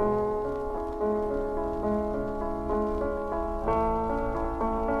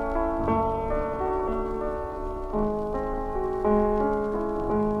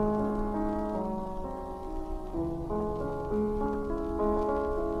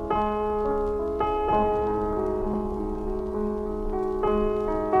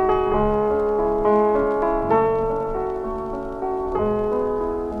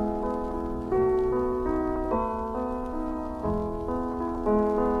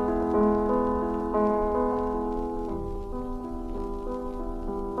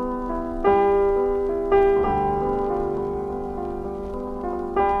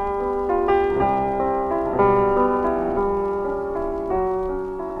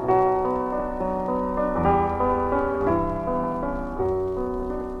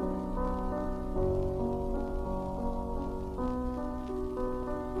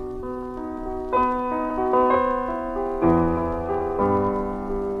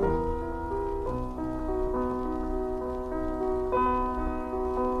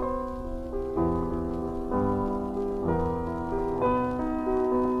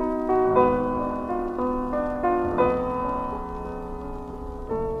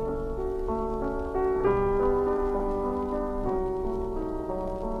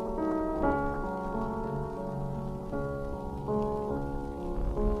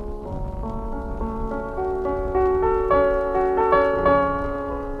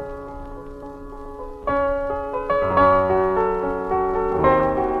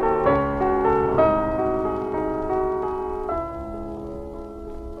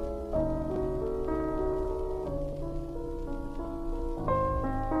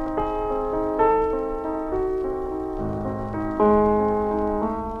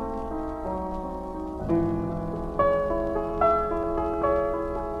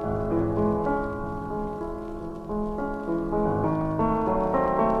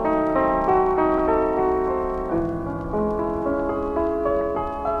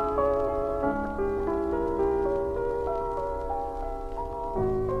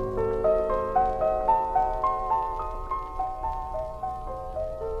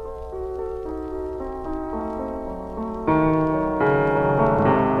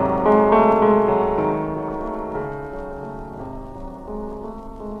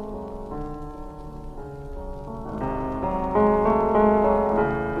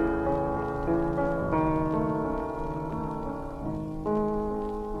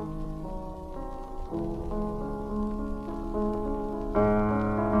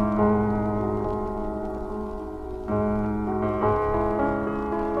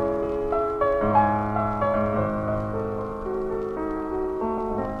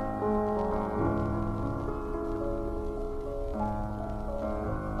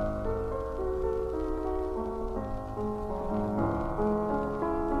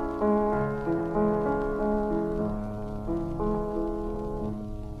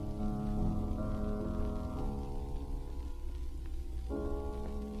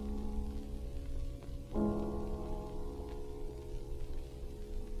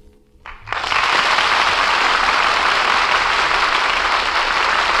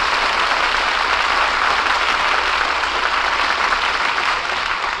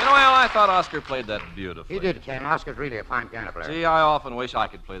 thought Oscar played that beautifully. He did, Ken. Oscar's really a fine piano player. Gee, I often wish I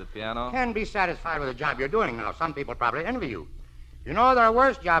could play the piano. Ken, be satisfied with the job you're doing now. Some people probably envy you. You know, there are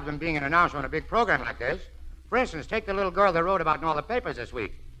worse jobs than being an announcer on a big program like this. For instance, take the little girl that wrote about in all the papers this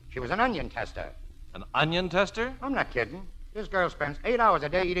week. She was an onion tester. An onion tester? I'm not kidding. This girl spends 8 hours a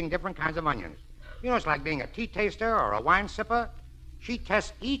day eating different kinds of onions. You know, it's like being a tea taster or a wine sipper. She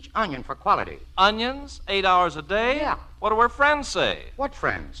tests each onion for quality. Onions? 8 hours a day? Yeah. What do her friends say? What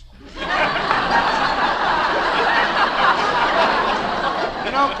friends? You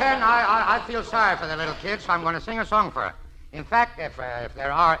know, Ken, I feel sorry for the little kid, so I'm going to sing a song for her. In fact, if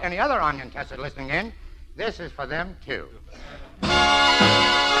there are any other onion testers listening in, this is for them, too.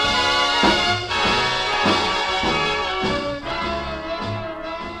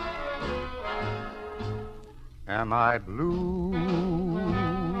 Am I blue?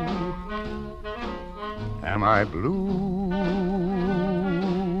 Am I blue?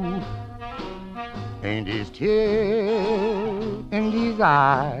 Ain't his tears in his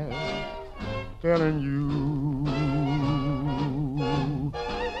eyes telling you?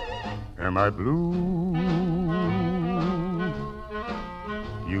 Am I blue?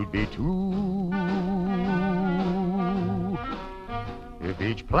 You'd be too if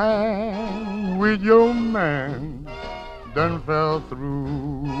each plan with your man done fell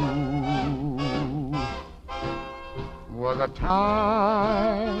through. Was a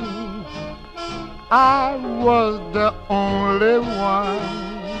time I was the only one,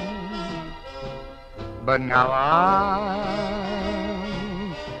 but now I'm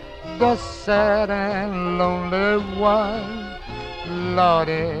the sad and lonely one.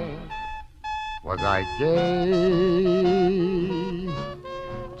 Lordy, was I gay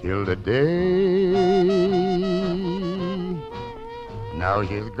till the day. Now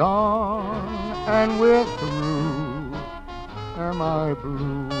she's gone and we're through. Am I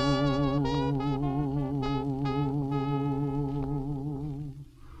blue?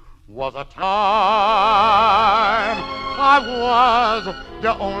 Was a time I was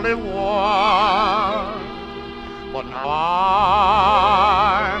the only one, but now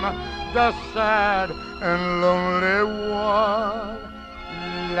I'm the sad and lonely one.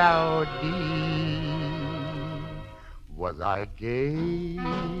 Lordy, was I gay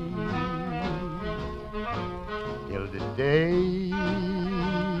till the day.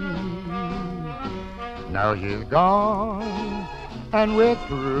 Now she's gone and we're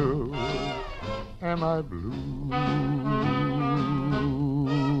through. Am I blue?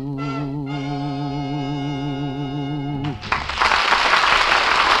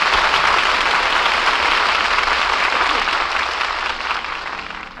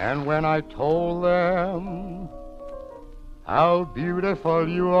 And when I told them how beautiful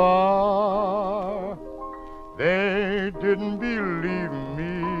you are, they didn't believe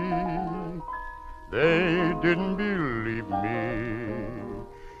me. They didn't believe me.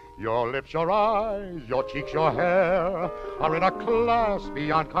 Your lips, your eyes, your cheeks, your hair are in a class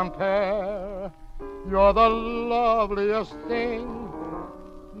beyond compare. You're the loveliest thing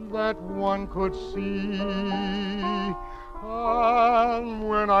that one could see. And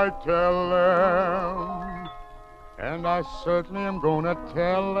when I tell them, and I certainly am gonna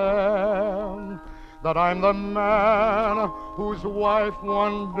tell them, that I'm the man whose wife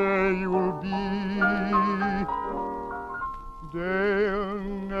one day you'll be, they'll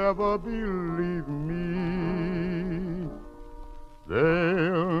never believe me.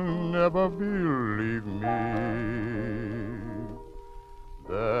 They'll never believe me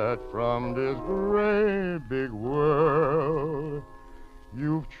that from this great big world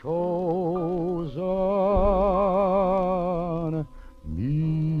you've chosen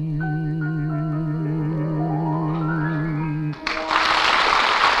me.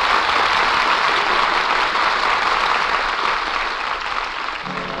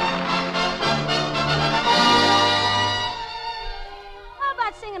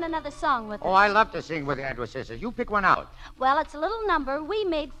 Another song with us. Oh, I love to sing with the Edwards sisters. You pick one out. Well, it's a little number we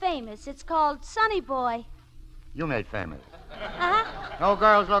made famous. It's called Sonny Boy. You made famous. Uh-huh. No,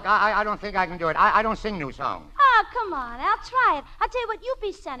 girls, look, I don't think I can do it. I don't sing new songs. Oh, come on. I'll try it. I'll tell you what, you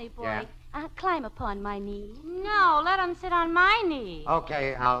be Sonny Boy. Yeah. Climb upon my knee. No, let him sit on my knee.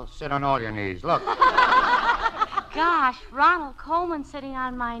 Okay, I'll sit on all your knees. Look. Gosh, Ronald Coleman sitting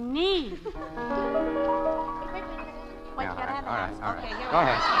on my knee. Wait, Yeah, you gotta have all right. Okay, here Go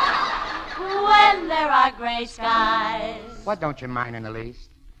ahead. When there are gray skies, What don't you mind in the least?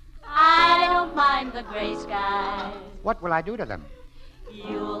 I don't mind the gray skies. What will I do to them?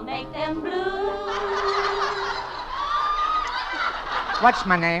 You'll make them blue. What's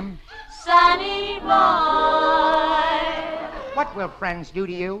my name? Sonny boy. What will friends do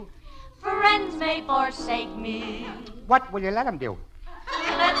to you? friends may forsake me. What will you let them do?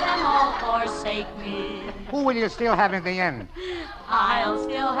 Let them all forsake me. Who will you still have in the end? I'll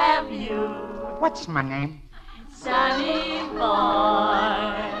still have you. What's my name? Sonny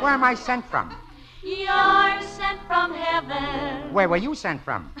boy. Where am I sent from? You're sent from heaven. Where were you sent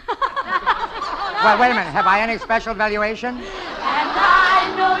from? Well, wait a minute. Have I any special valuation? And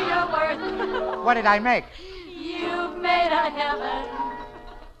I know your worth. What did I make? You've made a heaven.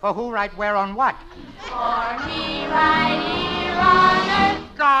 For who, right, where, on what? For me right here on earth.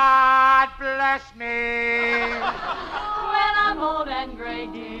 God bless me. When I'm old and gray,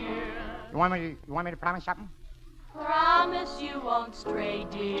 dear. You want me to promise something? Promise you won't stray,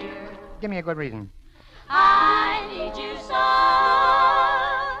 dear. Give me a good reason. I need you so.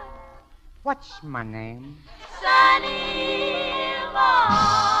 What's my name? Sonny boy.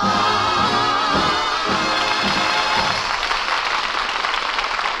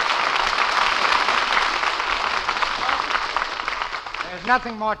 There's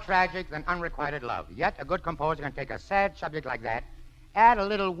nothing more tragic than unrequited love. Yet a good composer can take a sad subject like that, add a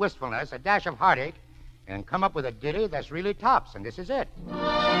little wistfulness, a dash of heartache, and come up with a ditty that's really tops, and this is it.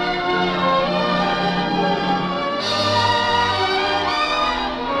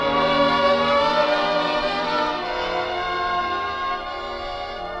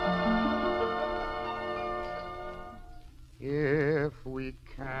 If we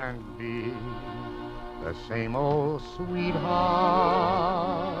can't be the same old sweetheart,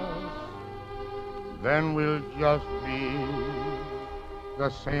 then we'll just be the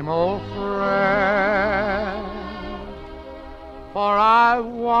same old friend. For I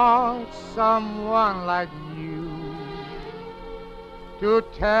want someone like you to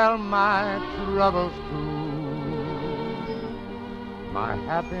tell my troubles to. My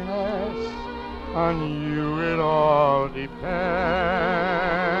happiness, on you it all depends.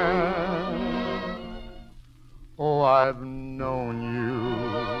 Oh, I've known you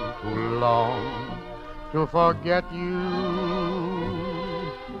too long to forget you,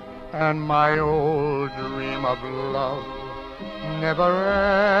 and my old dream of love never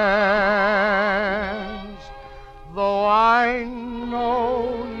ends. Though I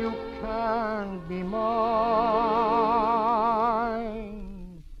know you can't be mine,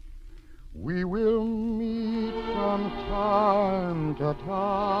 we will meet from time to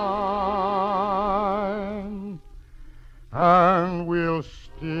time, and we'll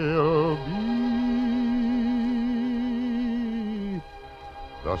still be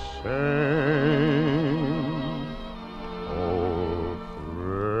the same old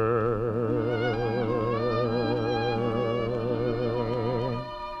friend.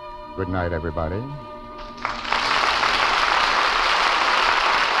 Good night, everybody.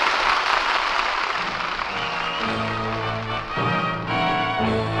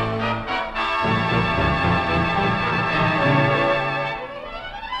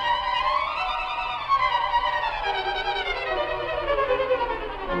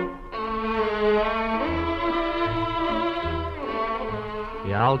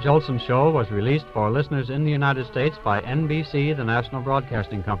 The Al Jolson Show was released for listeners in the United States by NBC, the National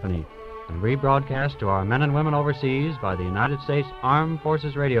Broadcasting Company, and rebroadcast to our men and women overseas by the United States Armed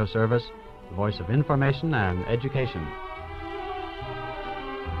Forces Radio Service, the voice of information and education.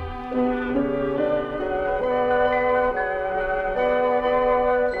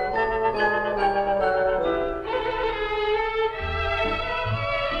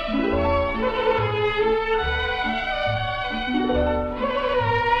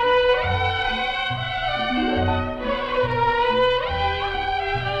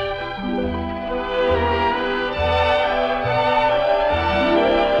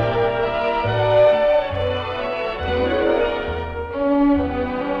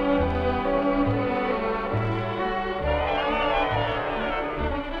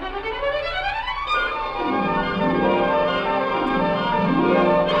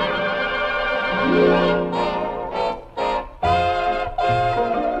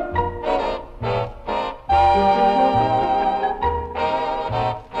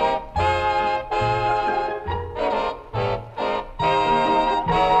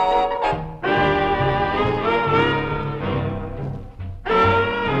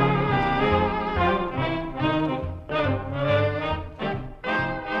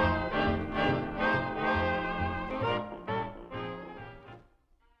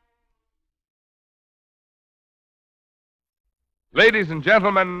 Ladies and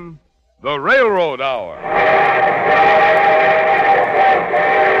gentlemen, the Railroad Hour.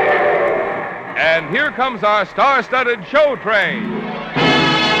 And here comes our star-studded show train.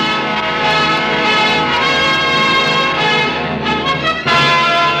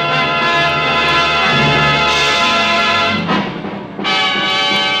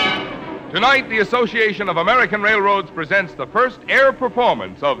 Tonight, the Association of American Railroads presents the first air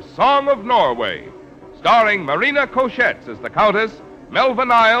performance of Song of Norway, starring Marina Cochetz as the Countess, Melva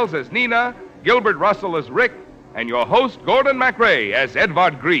Niles as Nina, Gilbert Russell as Rick, and your host, Gordon MacRae, as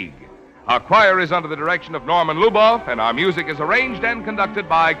Edvard Grieg. Our choir is under the direction of Norman Luboff, and our music is arranged and conducted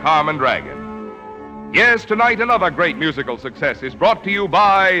by Carmen Dragon. Yes, tonight another great musical success is brought to you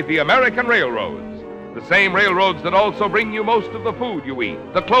by the American Railroads. The same railroads that also bring you most of the food you eat,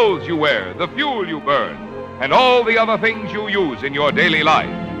 the clothes you wear, the fuel you burn, and all the other things you use in your daily life.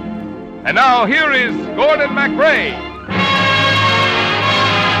 And now, here is Gordon MacRae.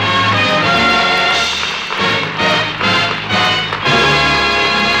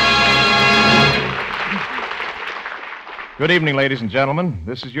 Good evening, ladies and gentlemen.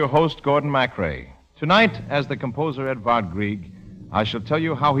 This is your host, Gordon MacRae. Tonight, as the composer Edvard Grieg, I shall tell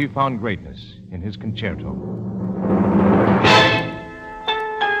you how he found greatness in his concerto.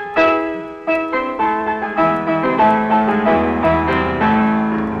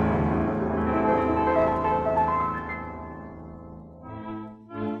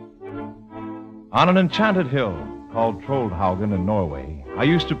 On an enchanted hill called Trollhaugen in Norway, I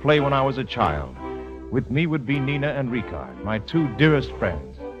used to play when I was a child. With me would be Nina and Rikard, my two dearest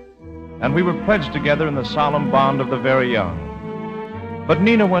friends. And we were pledged together in the solemn bond of the very young. But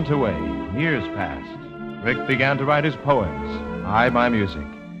Nina went away. Years passed. Rick began to write his poems, I my music.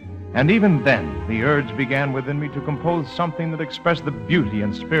 And even then, the urge began within me to compose something that expressed the beauty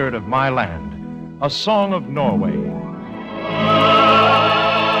and spirit of my land, a song of Norway.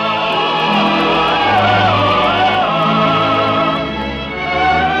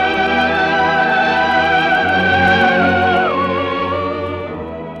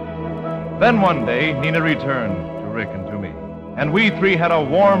 Then one day, Nina returned to Rick and to me. And we three had a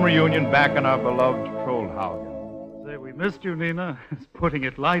warm reunion back in our beloved Trollhaugen. Say, we missed you, Nina. It's putting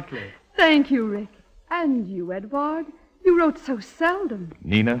it lightly. Thank you, Rick. And you, Edvard. You wrote so seldom.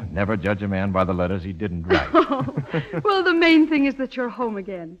 Nina, never judge a man by the letters he didn't write. Well, the main thing is that you're home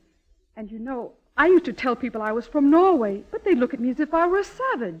again. And you know, I used to tell people I was from Norway, but they'd look at me as if I were a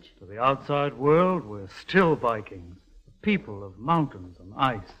savage. To the outside world, we're still Vikings. People of mountains and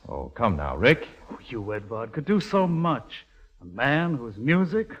ice. Oh, come now, Rick. You, Edvard, could do so much. A man whose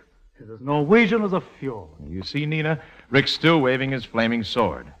music is as Norwegian as a fjord. You see, Nina, Rick's still waving his flaming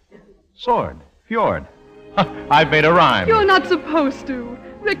sword. Sword, fjord. I made a rhyme. You're not supposed to.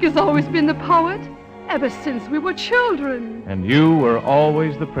 Rick has always been the poet, ever since we were children. And you were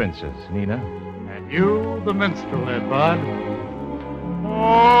always the princess, Nina. And you, the minstrel, Edvard.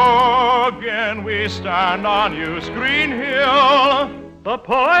 Again we stand on Youth's green hill. The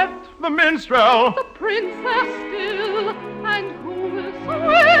poet, the minstrel, the princess still, and who will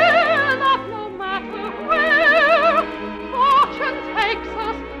swear that no matter where fortune takes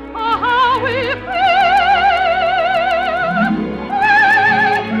us or how we fare,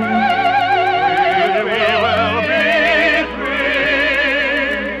 we will be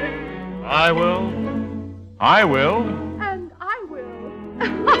free. I will. I will. And I will.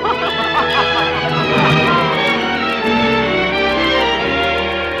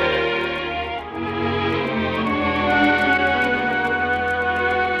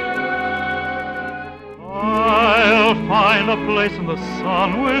 Find a place in the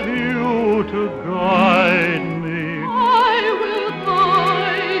sun with you to guide me. I will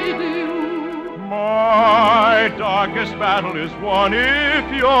guide you. My darkest battle is won if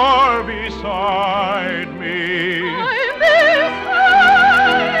you're beside me. I'm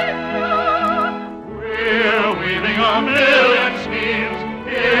beside you. We're weaving a million schemes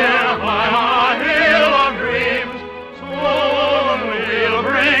here by our hill of dreams. Soon we'll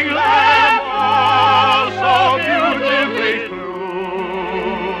bring them all so beautifully true.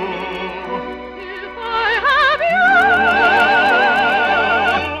 If I have you,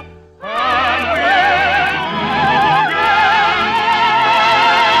 and we're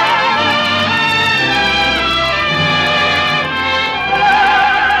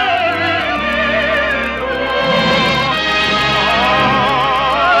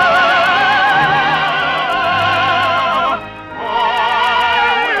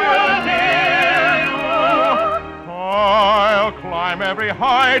every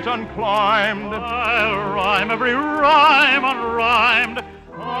height unclimbed. I'll rhyme every rhyme unrhymed.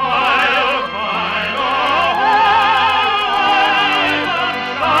 I'll find a home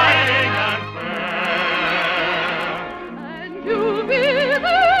shining and fair. and you'll be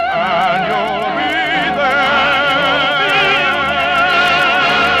there. And you'll be there.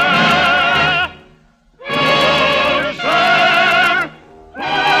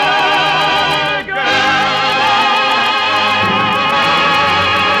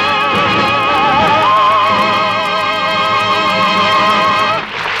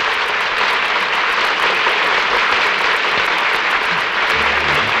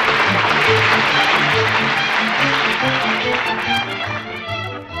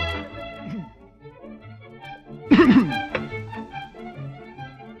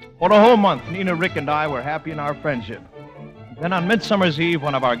 For a whole month, Nina, Rick, and I were happy in our friendship. Then on Midsummer's Eve,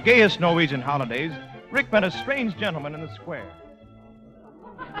 one of our gayest Norwegian holidays, Rick met a strange gentleman in the square.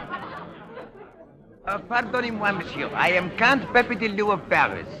 Pardonnez-moi, monsieur. I am Count Pepe de Lou of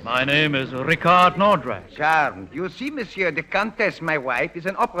Paris. My name is Ricard Nordrak. Charmed. You see, monsieur, the Countess, my wife, is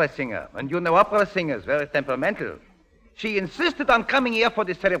an opera singer. And you know opera singers, very temperamental. She insisted on coming here for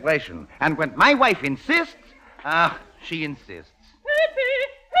the celebration. And when my wife insists, she insists.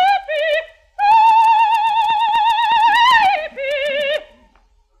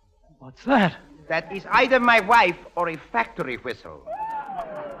 What's that? That is either my wife or a factory whistle.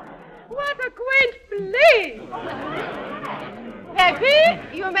 What a quaint place!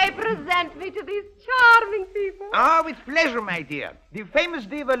 Pepe, you may present me to these charming people. Oh, with pleasure, my dear. The famous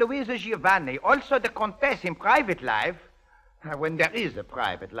diva Louisa Giovanni, also the Comtesse in private life, when there is a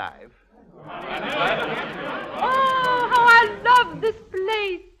private life. Oh, how I love this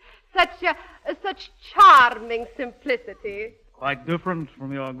place. Such charming simplicity. Quite different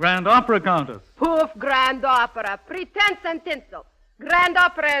from your Grand Opera Countess. Poof, Grand Opera, pretense and tinsel. Grand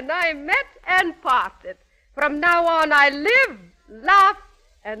Opera and I met and parted. From now on, I live, laugh,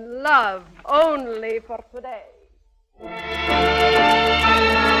 and love only for today.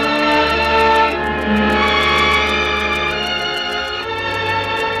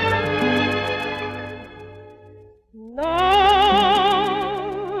 No,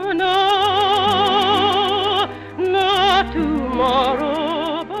 not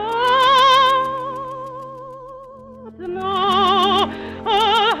tomorrow, but no, I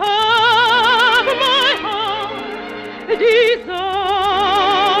have my heart desire.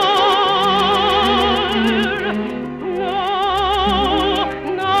 No,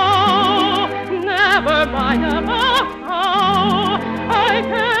 never mind about how I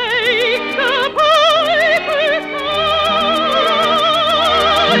take the piper's side.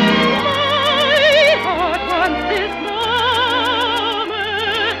 My heart wants this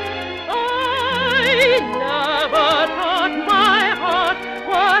moment. I never taught my heart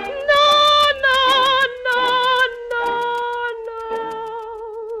what meant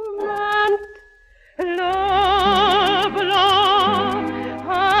love,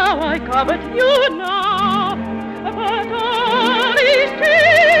 how I covet you now, but all is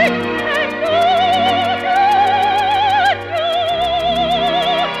trick and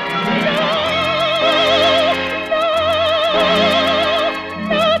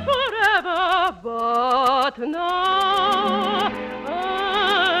not forever, but now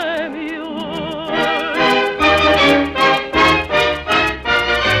I'm yours.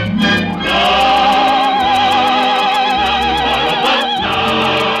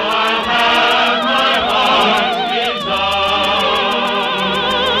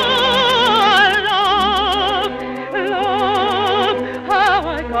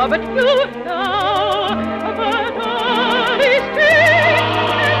 But you know, but all is trick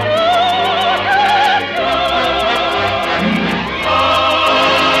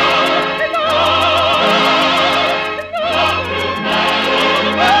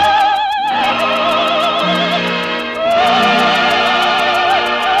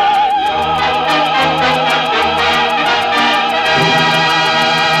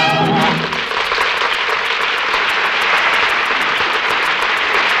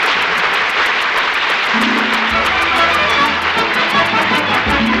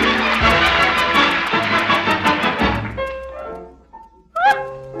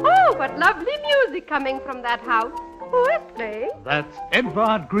coming from that house. Who is playing? That's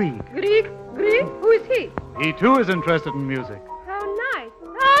Edvard Grieg. Grieg? Who is he? He, too, is interested in music. How nice.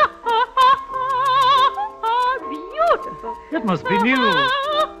 Beautiful. It must be new.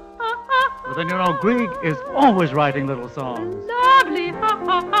 But then, you know, Grieg is always writing little songs. Lovely.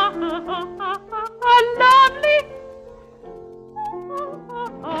 Lovely.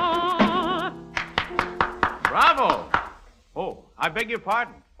 Bravo. Oh, I beg your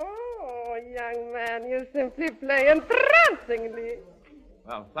pardon. Oh, young man, you simply play entrancingly.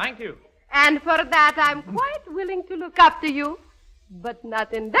 Well, thank you. And for that, I'm quite willing to look up to you, but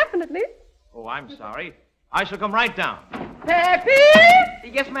not indefinitely. Oh, I'm sorry. I shall come right down. Pepe?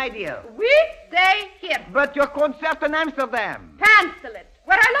 Yes, my dear. We stay here. But your concert in Amsterdam. Cancel it.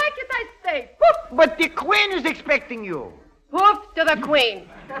 Where I like it, I stay. Poof. But the Queen is expecting you. Poof to the Queen.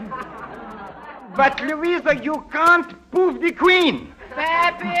 But, Louisa, you can't poof the Queen.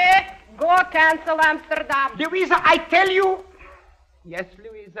 Pepe, go cancel Amsterdam. Louisa, I tell you. Yes,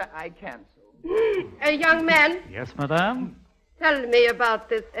 Louisa, I cancel. Young man. Yes, madame? Tell me about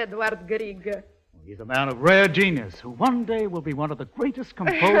this Edvard Grieg. He's a man of rare genius who one day will be one of the greatest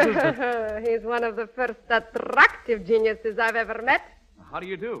composers that... He's one of the first attractive geniuses I've ever met. how do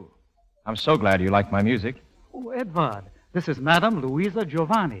you do? I'm so glad you like my music. Oh, Edvard, this is Madame Louisa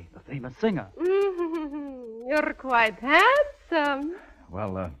Giovanni, the famous singer. You're quite handsome.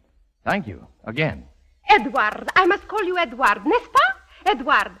 Well, thank you. Again. Edward, I must call you Edward, n'est-ce pas?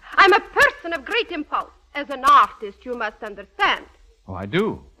 Edward, I'm a person of great impulse. As an artist, you must understand. Oh, I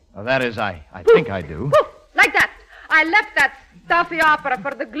do. That is, I think I do. Poof, like that. I left that stuffy opera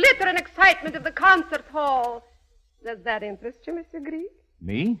for the glitter and excitement of the concert hall. Does that interest you, Mr. Grieg?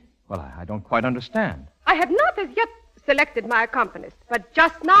 Me? Well, I don't quite understand. I had not as yet selected my accompanist, but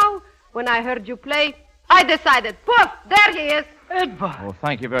just now, when I heard you play, I decided. Poof, there he is. Edvard. Oh,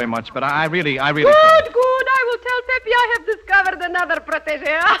 thank you very much, but I really... Good. I will tell Pepe I have discovered another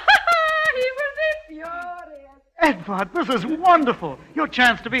protege. He will be furious. Edvard, this is wonderful. Your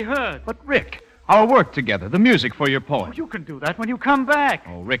chance to be heard. But, Rick, our work together, the music for your poem. Oh, you can do that when you come back.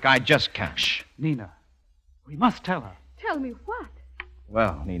 Oh, Rick, I just can't. Shh, Nina. We must tell her. Tell me what?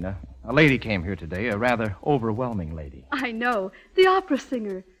 Well, Nina, a lady came here today, a rather overwhelming lady. I know. The opera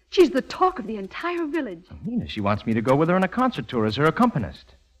singer. She's the talk of the entire village. Nina, she wants me to go with her on a concert tour as her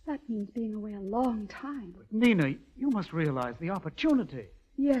accompanist. That means being away a long time. Nina, you must realize the opportunity.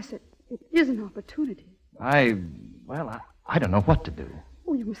 Yes, it is an opportunity. I don't know what to do.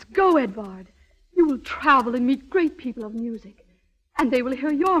 Oh, you must go, Edvard. You will travel and meet great people of music. And they will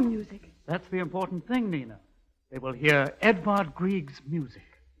hear your music. That's the important thing, Nina. They will hear Edvard Grieg's music.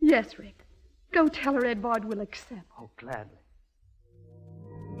 Yes, Rick. Go tell her Edvard will accept. Oh, gladly.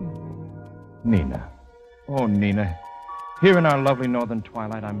 Nina. Oh, Nina. Here in our lovely northern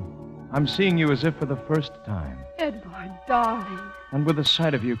twilight, I'm seeing you as if for the first time. Edvard, darling. And with the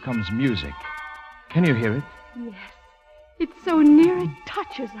sight of you comes music. Can you hear it? Yes. It's so near it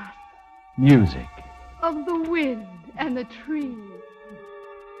touches us. Music. Of the wind and the trees.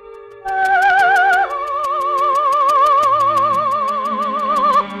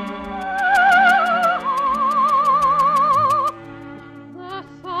 The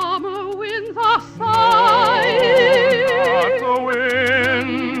summer winds are sighing. Not the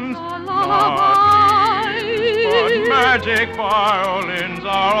winds, but magic violins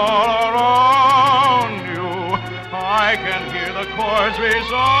are all around you. I can hear the chords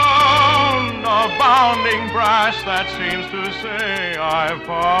resound, a bounding brass that seems to say, I've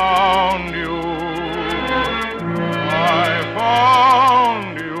found you. I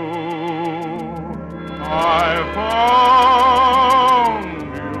found you. I found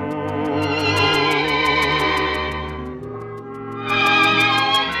you.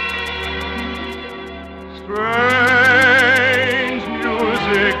 Strange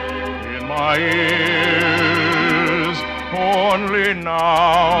music in my ears. Only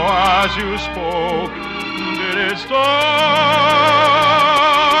now, as you spoke, did it start.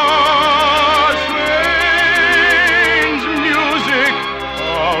 Strange music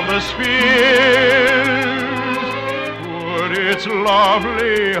of the spheres. Could its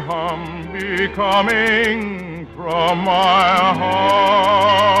lovely hum be coming from my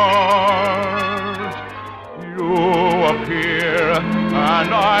heart? You appear,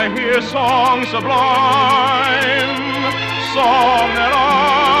 and I hear song sublime. Song that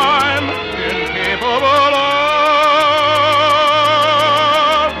I'm incapable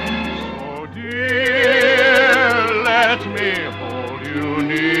of. So dear, let me hold you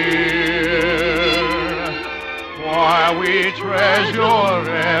near, while we treasure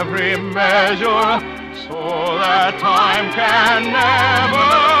every measure, so that time can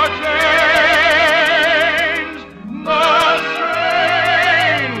never change the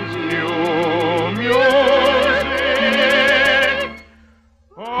strange new music.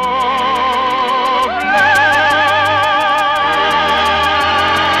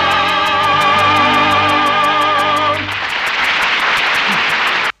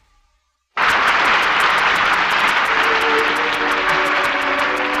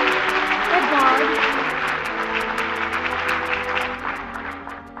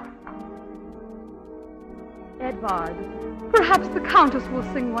 Edvard, perhaps the Countess will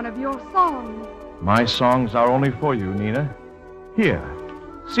sing one of your songs. My songs are only for you, Nina. Here,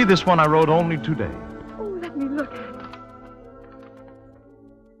 see this one I wrote only today. Oh, let me look at it.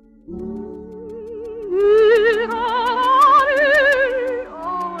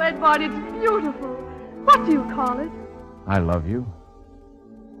 Oh, Edvard, it's beautiful. What do you call it? I love you.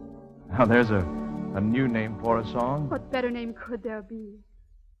 Now, there's a new name for a song. What better name could there be?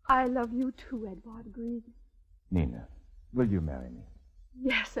 I love you too, Edvard Grieg. Nina, will you marry me?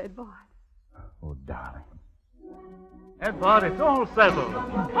 Yes, Edvard. Oh, darling. Edvard, it's all settled.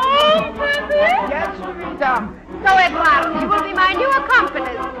 Oh, Pepe! Yes, Rita. So, Edward, you will be my new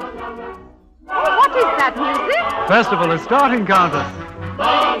accompanist. Oh, what is that music? Festival is starting, Countess.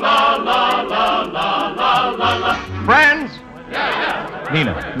 La la la la la la la la. Friends! Yeah.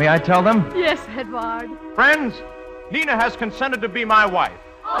 Nina, may I tell them? Yes, Edward. Friends, Nina has consented to be my wife.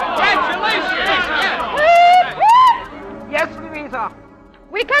 Congratulations! Yes, Louisa.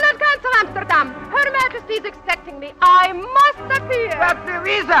 We cannot cancel Amsterdam. Her Majesty is expecting me. I must appear. But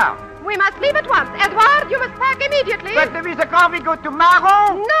Louisa. We must leave at once. Edward, you must pack immediately. But Louisa, can't we go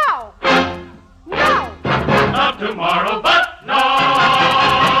tomorrow? No. No. Not tomorrow, but now.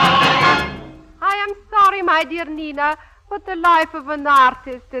 I am sorry, my dear Nina, but the life of an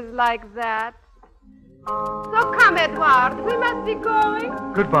artist is like that. So come, Edward. We must be going.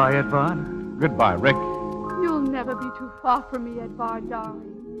 Goodbye, Edward. Goodbye, Rick. You'll never be too far from me, Edvard,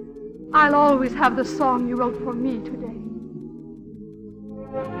 darling. I'll always have the song you wrote for me today.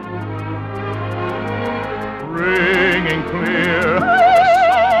 Ringing clear,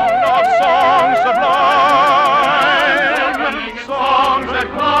 song of songs sublime, songs that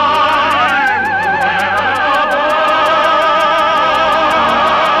climb above.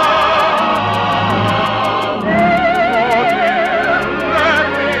 Oh dear, let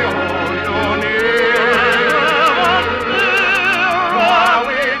me hold you near, while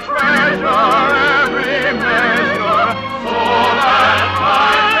we treasure every measure, so that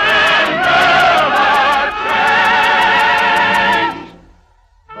time may never change. The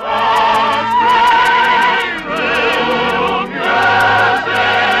strange new music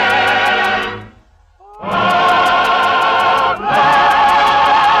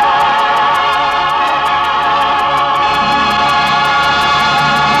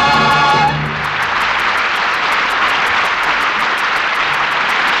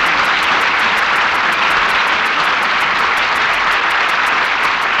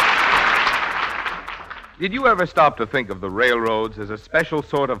of Did you ever stop to think of the railroads as a special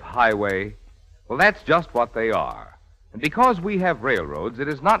sort of highway? Well, that's just what they are. And because we have railroads, it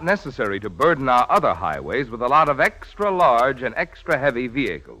is not necessary to burden our other highways with a lot of extra large and extra heavy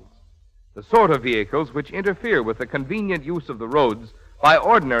vehicles. The sort of vehicles which interfere with the convenient use of the roads by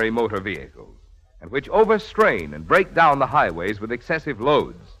ordinary motor vehicles, and which overstrain and break down the highways with excessive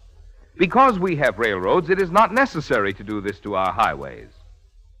loads. Because we have railroads, it is not necessary to do this to our highways.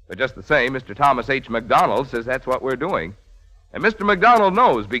 But just the same, Mr. Thomas H. McDonald says that's what we're doing. And Mr. McDonald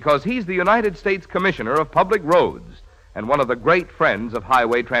knows because he's the United States Commissioner of Public Roads and one of the great friends of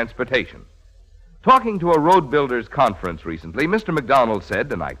highway transportation. Talking to a road builders conference recently, Mr. McDonald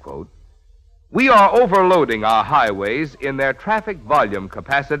said, and I quote, "We are overloading our highways in their traffic volume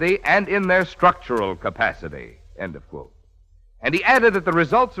capacity and in their structural capacity," end of quote. And he added that the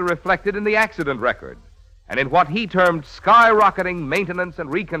results are reflected in the accident record and in what he termed skyrocketing maintenance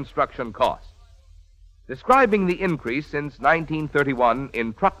and reconstruction costs. Describing the increase since 1931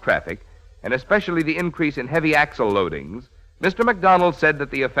 in truck traffic, and especially the increase in heavy axle loadings, Mr. McDonald said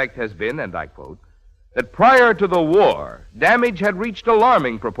that the effect has been, and I quote, that prior to the war, damage had reached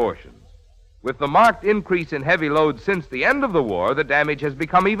alarming proportions. With the marked increase in heavy loads since the end of the war, the damage has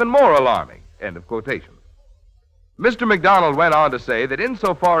become even more alarming, end of quotation. Mr. McDonald went on to say that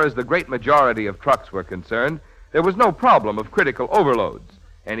insofar as the great majority of trucks were concerned, there was no problem of critical overloads,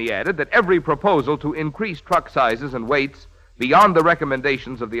 and he added that every proposal to increase truck sizes and weights beyond the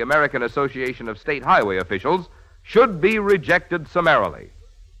recommendations of the American Association of State Highway Officials should be rejected summarily.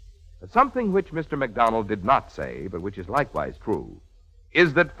 But something which Mr. McDonald did not say, but which is likewise true,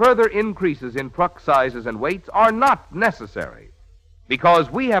 is that further increases in truck sizes and weights are not necessary, because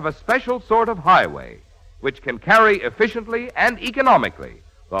we have a special sort of highway which can carry efficiently and economically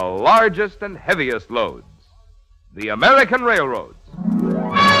the largest and heaviest loads, the American railroads.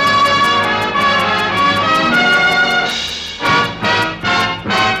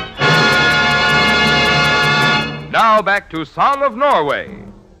 Now back to Song of Norway,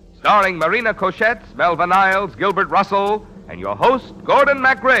 starring Marina Koschetz, Melva Niles, Gilbert Russell, and your host, Gordon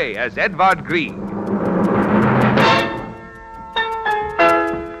MacRae, as Edvard Grieg.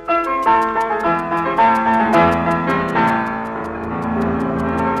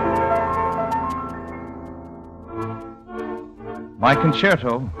 My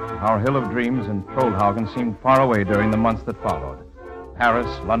concerto, Our Hill of Dreams in Trollhaugen, seemed far away during the months that followed. Paris,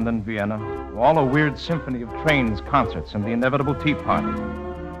 London, Vienna, all a weird symphony of trains, concerts, and the inevitable tea party.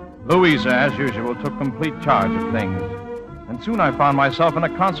 Louisa, as usual, took complete charge of things, and soon I found myself in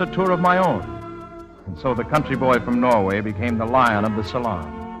a concert tour of my own. And so the country boy from Norway became the lion of the salon.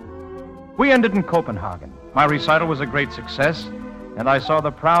 We ended in Copenhagen. My recital was a great success, and I saw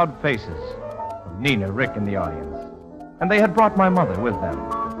the proud faces of Nina, Rick, in the audience. And they had brought my mother with them.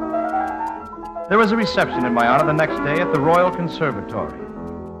 There was a reception in my honor the next day at the Royal Conservatory.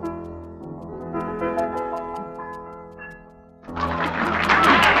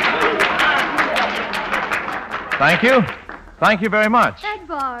 Thank you. Thank you very much.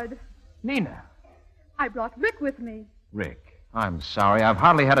 Edvard, Nina. I brought Rick with me. Rick, I'm sorry. I've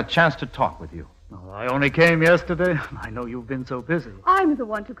hardly had a chance to talk with you. Oh, I only came yesterday. I know you've been so busy. I'm the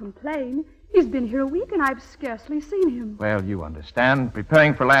one to complain. He's been here a week, and I've scarcely seen him. Well, you understand.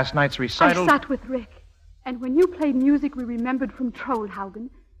 Preparing for last night's recital. I sat with Rick, and when you played music we remembered from Trollhaugen,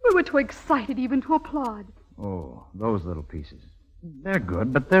 we were too excited even to applaud. Oh, those little pieces. They're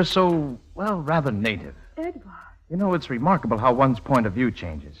good, but they're so, well, rather native. Edvard. You know, it's remarkable how one's point of view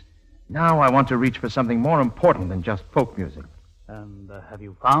changes. Now I want to reach for something more important than just folk music. And have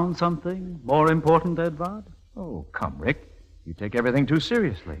you found something more important, Edvard? Oh, come, Rick. You take everything too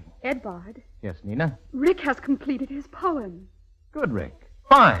seriously. Edvard, Yes, Nina? Rick has completed his poem. Good, Rick.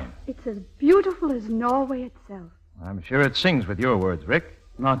 Fine. It's as beautiful as Norway itself. I'm sure it sings with your words, Rick.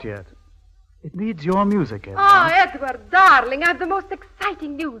 Not yet. It needs your music, Edvard. Oh, Edward, darling, I have the most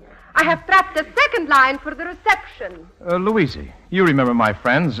exciting news. I have trapped a second line for the reception. Louise, you remember my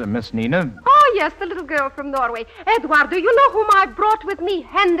friends, Miss Nina? Oh, yes, the little girl from Norway. Edward, do you know whom I brought with me?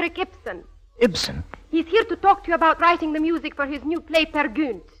 Henrik Ibsen. Ibsen. He's here to talk to you about writing the music for his new play, Per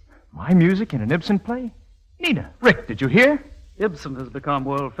Gynt. My music in an Ibsen play? Nina, Rick, did you hear? Ibsen has become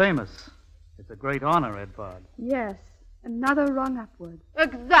world famous. It's a great honor, Edvard. Yes, another rung upward.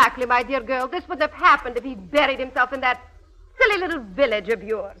 Exactly, my dear girl. This would have happened if he'd buried himself in that silly little village of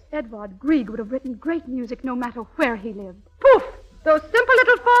yours. Edvard Grieg would have written great music no matter where he lived. Poof! Those simple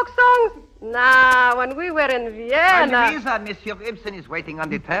little folk songs? Nah, when we were in Vienna... Louisa, Monsieur Ibsen is waiting on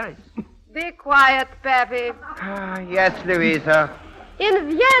the terrace. Be quiet, Peppy. Yes, Louisa. In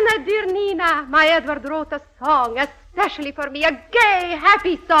Vienna, dear Nina, my Edward wrote a song especially for me, a gay,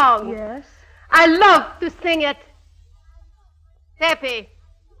 happy song. Yes? I love to sing it. Peppy,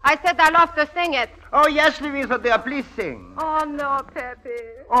 I said I love to sing it. Oh, yes, Louisa, dear, please sing. Oh, no, Peppy.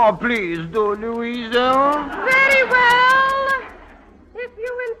 Oh, please do, Louisa. Very well. If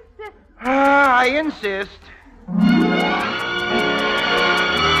you insist. I insist.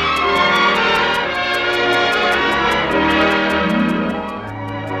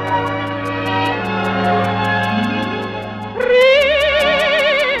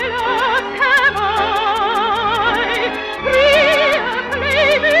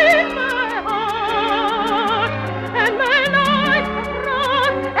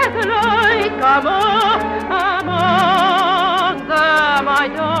 Among them I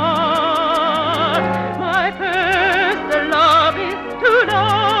die. My first love is to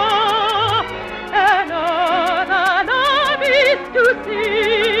know, another love is to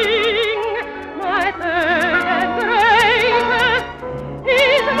sing. My third and greatest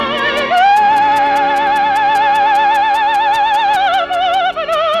is my love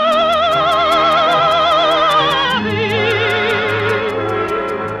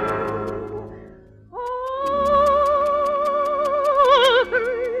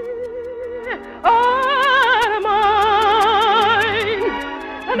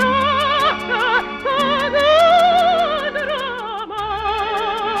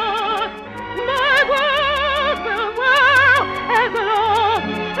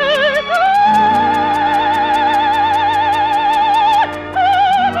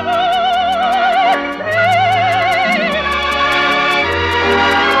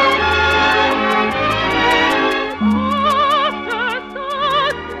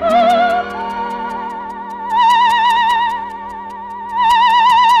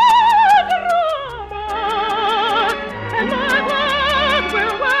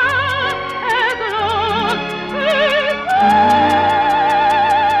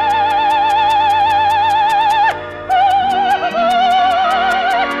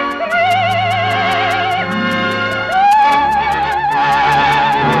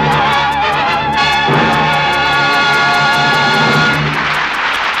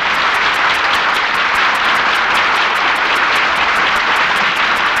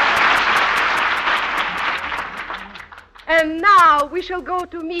of we shall go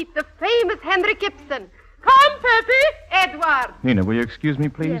to meet the famous Henrik Ibsen. Come, Peppy, Edward. Nina, will you excuse me,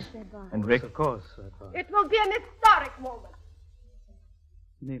 please? Yes, Edvard. And Rick? Of course, Edvard. It will be an historic moment.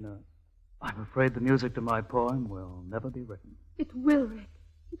 Nina, I'm afraid the music to my poem will never be written. It will, Rick.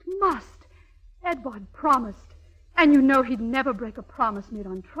 It must. Edvard promised. And you know he'd never break a promise made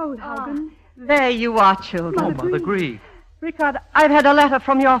on Trollhaugen. There you are, children. Oh, Mother Grieg. Rickard, I've had a letter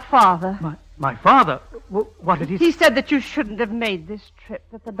from your father. My father? What did he say? He said that you shouldn't have made this trip,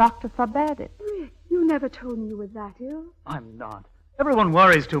 that the doctor forbade it. Rick, you never told me you were that ill. I'm not. Everyone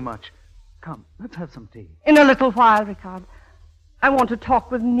worries too much. Come, let's have some tea. In a little while, Rickard. I want to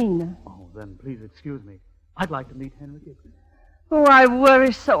talk with Nina. Oh, then please excuse me. I'd like to meet Henrik Ibsen. Oh, I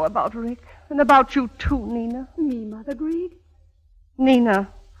worry so about Rick. And about you, too, Nina. Me, Mother Greig? Nina,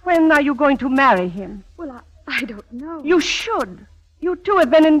 when are you going to marry him? Well, I don't know. You should. You two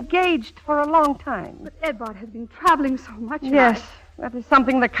have been engaged for a long time. But Edvard has been traveling so much. Yes, that is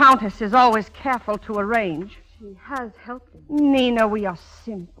something the Countess is always careful to arrange. She has helped him. Nina, we are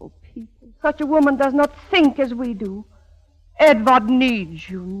simple people. Such a woman does not think as we do. Edvard needs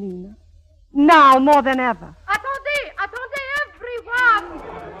you, Nina. Now more than ever. Attendez, everyone!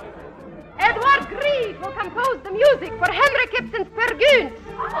 Edvard Grieg will compose the music for Henrik Ibsen's Peer Gynt.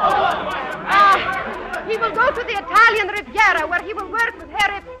 He will go to the Italian Riviera where he will work with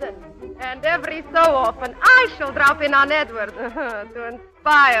Herr Ibsen. And every so often I shall drop in on Edward to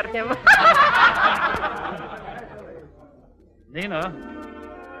inspire him. Nina,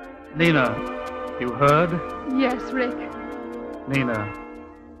 you heard? Yes, Rick. Nina,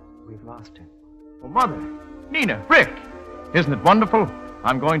 we've lost him. Oh, Mother. Nina, Rick. Isn't it wonderful?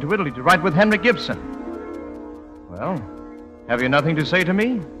 I'm going to Italy to write with Henrik Ibsen. Well, have you nothing to say to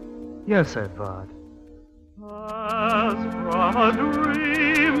me? Yes, Edvard. As from a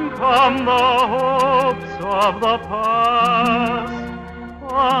dream come the hopes of the past,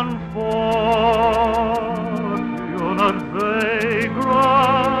 unfortunate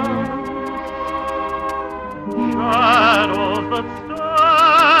vagrants, shadows that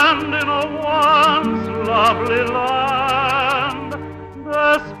stand in a once lovely land,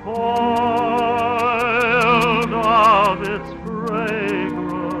 despoiled of its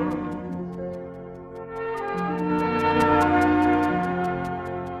fragrance.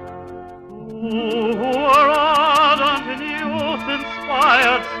 Who were ardent in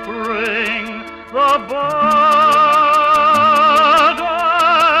youth-inspired spring, the bird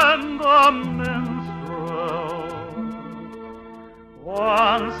and the minstrel,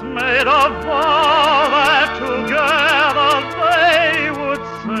 once made a vow that together they would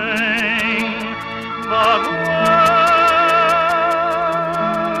sing, but where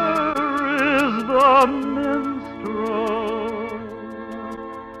is the minstrel?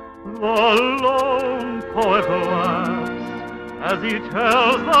 The lone poet laughs as he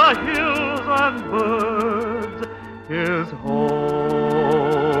tells the hills and birds his hopes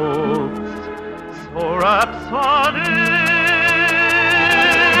so rhapsodic.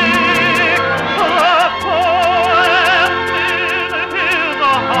 The poem in his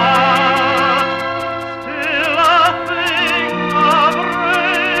heart, still a thing of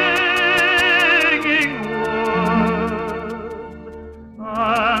ringing words,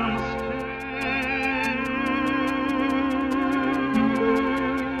 and still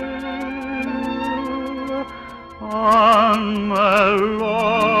on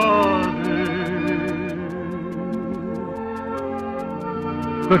melody.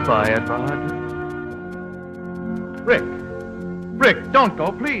 Goodbye, Edvard. Rick, don't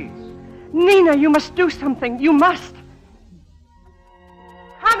go, please. Nina, you must do something. You must.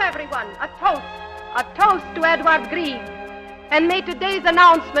 Come, everyone, a toast to Edvard Grieg. And may today's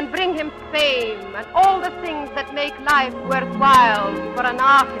announcement bring him fame and all the things that make life worthwhile for an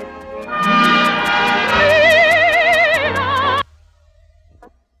artist.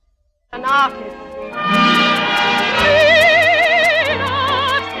 An artist.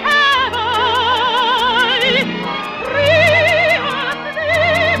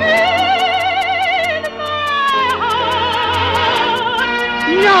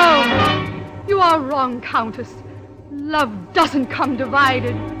 No! You are wrong, Countess. Love doesn't come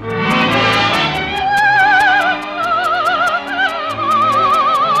divided.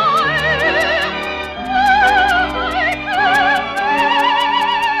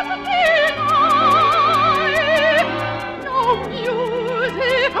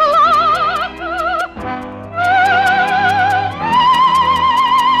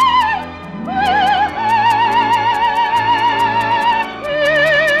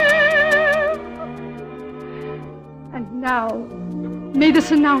 May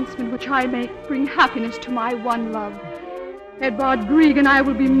this announcement which I make bring happiness to my one love. Edvard Grieg and I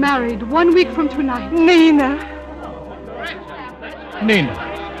will be married 1 week from tonight. Nina,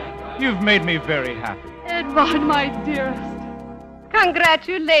 you've made me very happy. Edvard, my dearest.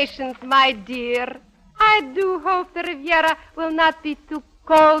 Congratulations, my dear. I do hope the Riviera will not be too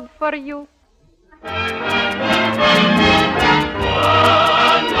cold for you.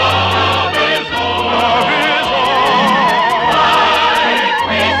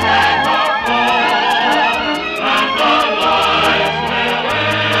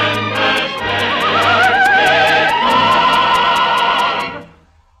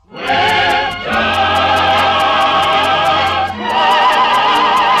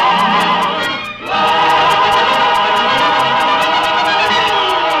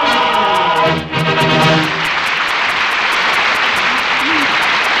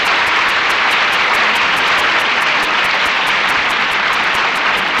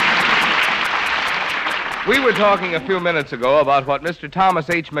 talking a few minutes ago about what Mr. Thomas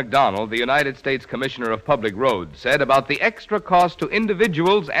H. McDonald, the United States Commissioner of Public Roads, said about the extra cost to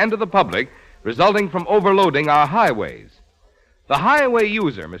individuals and to the public resulting from overloading our highways. The highway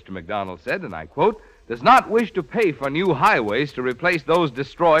user, Mr. McDonald said, and I quote, does not wish to pay for new highways to replace those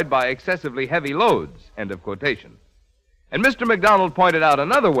destroyed by excessively heavy loads, end of quotation. And Mr. McDonald pointed out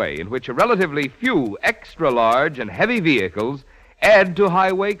another way in which a relatively few extra-large and heavy vehicles add to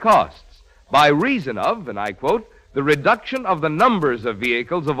highway costs by reason of, and I quote, the reduction of the numbers of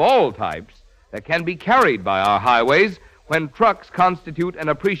vehicles of all types that can be carried by our highways when trucks constitute an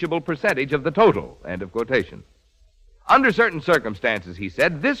appreciable percentage of the total, end of quotation. Under certain circumstances, he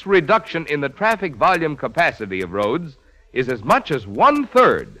said, this reduction in the traffic volume capacity of roads is as much as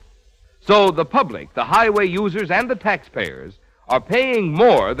 1/3. So the public, the highway users, and the taxpayers are paying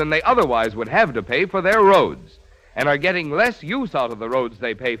more than they otherwise would have to pay for their roads, and are getting less use out of the roads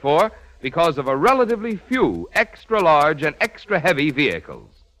they pay for because of a relatively few extra-large and extra-heavy vehicles.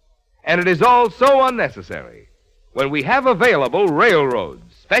 And it is all so unnecessary when we have available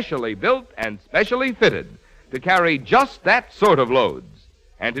railroads, specially built and specially fitted to carry just that sort of loads,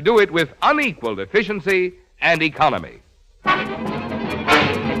 and to do it with unequaled efficiency and economy.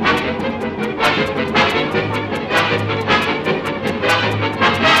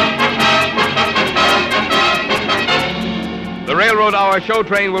 The Railroad Hour show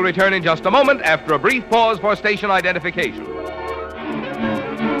train will return in just a moment after a brief pause for station identification.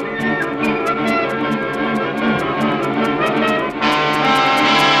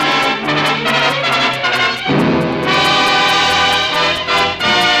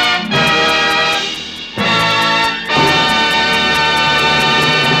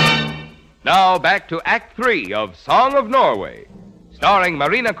 Now back to Act 3 of Song of Norway, starring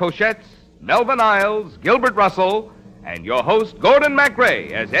Marina Cochetz, Melvin Isles, Gilbert Russell, and your host, Gordon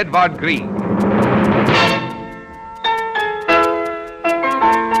MacRae, as Edvard Grieg.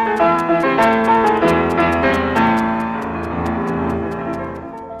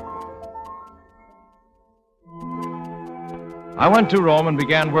 I went to Rome and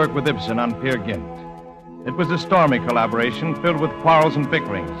began work with Ibsen on Peer Gynt. It was a stormy collaboration filled with quarrels and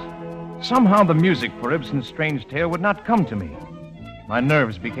bickerings. Somehow the music for Ibsen's strange tale would not come to me. My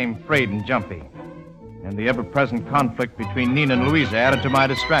nerves became frayed and jumpy, and the ever-present conflict between Nina and Louisa added to my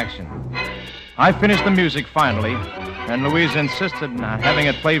distraction. I finished the music finally, and Louisa insisted on having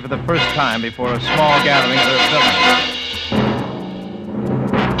it played for the first time before a small gathering of her village.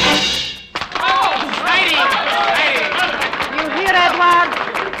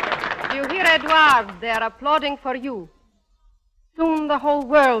 You hear, Edward? They're applauding for you. Soon the whole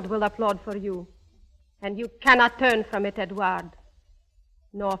world will applaud for you. And you cannot turn from it, Edward.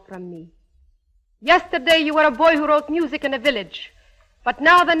 Nor from me. Yesterday you were a boy who wrote music in a village. But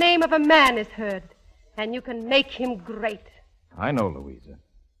now the name of a man is heard. And you can make him great. I know, Louisa.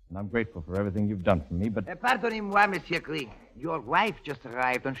 And I'm grateful for everything you've done for me, but... Pardonnez-moi, Monsieur Grieg. Your wife just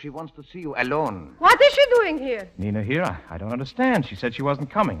arrived and she wants to see you alone. What is she doing here? Nina here? I don't understand. She said she wasn't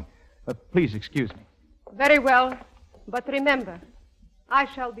coming. But please excuse me. Very well. But remember, I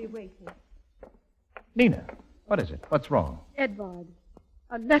shall be waiting. Nina, what is it? What's wrong? Edvard,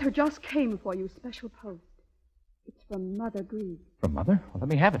 a letter just came for you, special post. It's from Mother Grieg. From Mother? Well, let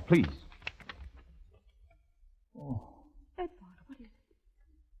me have it, please. Oh. Edvard, what is it?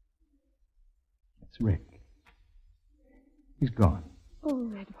 It's Rick. He's gone.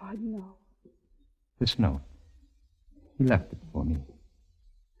 Oh, Edvard, no. This note. He left it for me.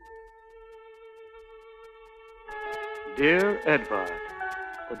 Dear Edvard,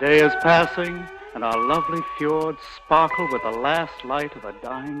 the day is passing, and our lovely fjords sparkle with the last light of a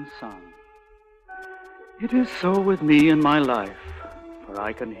dying sun. It is so with me in my life, for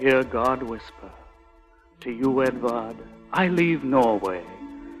I can hear God whisper, to you, Edvard, I leave Norway,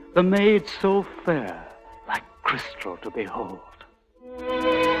 the maid so fair, like crystal to behold.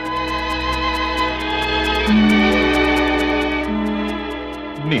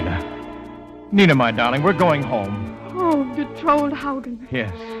 Nina, my darling, we're going home. Oh, the Trollhaugen.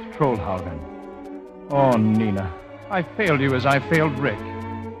 Yes, Trollhaugen. Oh, Nina, I failed you as I failed Rick.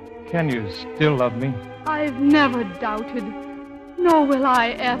 Can you still love me? I've never doubted, nor will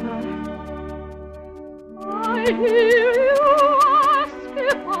I ever. I hear you ask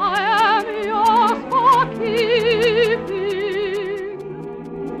if I am yours for keeping.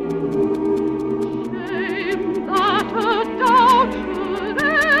 Shame that a doubt should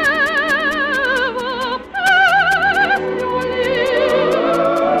ever pass your lips.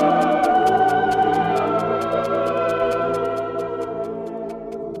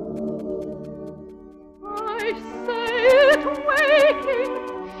 I say it waking,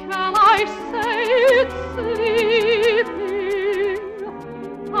 shall I say it sleeping?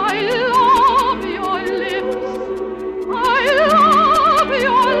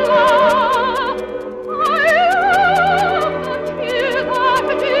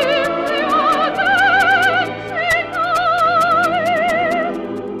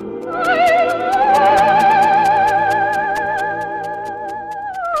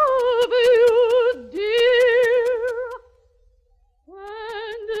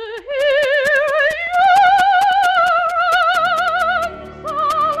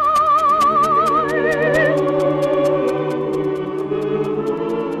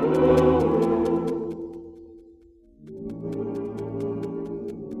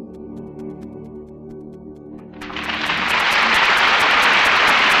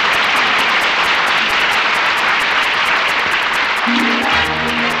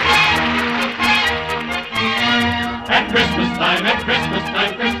 Christmas time, Kris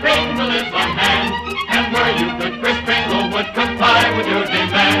Kringle is on hand. And were you good, Kris Kringle would comply with your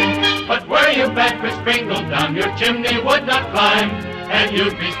demand. But were you bad, Kris Kringle, down your chimney would not climb. And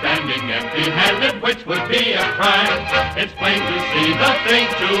you'd be standing empty-handed, which would be a crime. It's plain to see the thing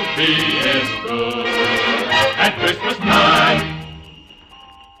to be is good at Christmas time.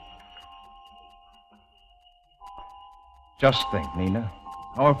 Just think, Nina.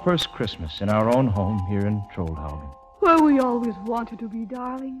 Our first Christmas in our own home here in Trollhaugen. Where we always wanted to be,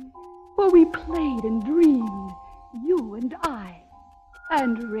 darling. Where we played and dreamed. You and I.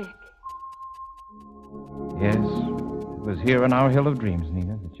 And Rick. Yes, it was here on our hill of dreams,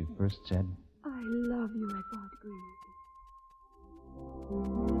 Nina, that you first said, I love you, Edvard Grieg.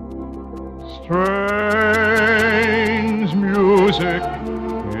 Strange music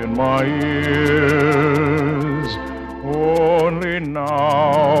in my ears. Only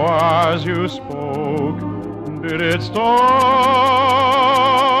now, as you spoke, did it start.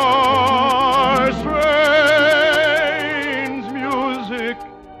 Strange music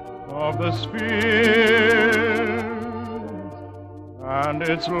of the spheres, and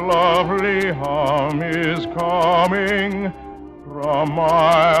its lovely hum is coming from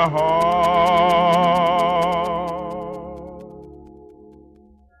my heart.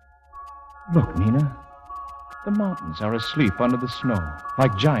 Look, Nina. The mountains are asleep under the snow,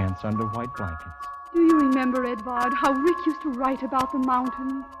 like giants under white blankets. Do you remember, Edvard, how Rick used to write about the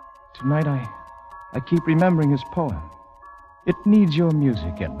mountains? Tonight I keep remembering his poem. It needs your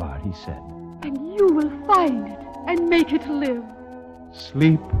music, Edvard, he said. And you will find it and make it live.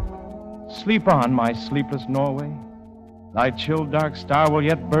 Sleep, sleep on, my sleepless Norway. Thy chill dark star will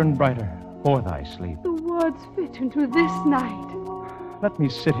yet burn brighter for thy sleep. The words fit into this night. Let me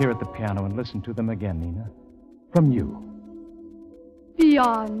sit here at the piano and listen to them again, Nina. From you.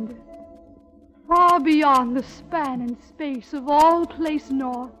 Beyond, far beyond the span and space of all place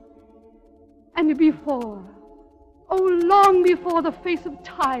north, and before, oh, long before the face of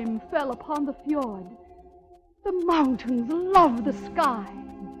time fell upon the fjord, the mountains loved the sky,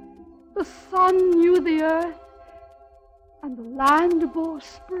 the sun knew the earth, and the land bore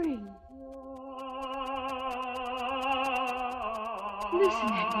spring.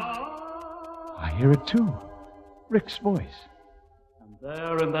 Listen, Edvard. I hear it too. Rick's voice. And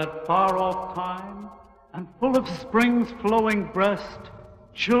there in that far-off time, and full of spring's flowing breast,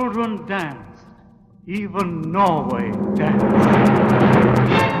 children danced, even Norway danced.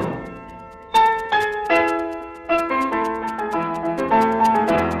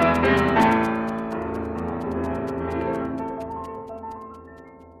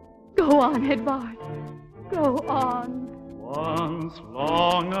 Go on, Edvard. Go on. Once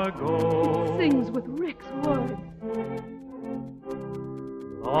long ago. He sings with Rick's words.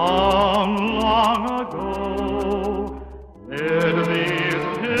 Long, long ago, mid these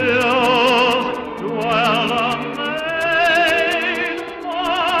hills dwelled a maid.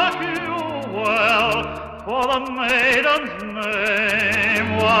 Mark you well, for the maiden's name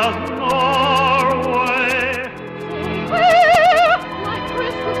was Norway. Like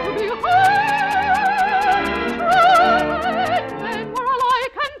Christmas to be heard, men were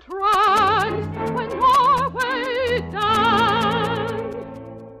alike entranced when Norway danced.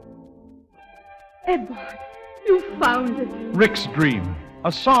 Edvard, you found it. Rick's Dream,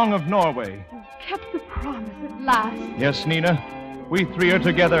 a song of Norway. You kept the promise at last. Yes, Nina, we three are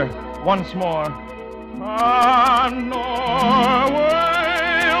together once more. And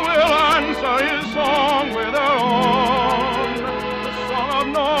Norway will answer his song with her own. The song of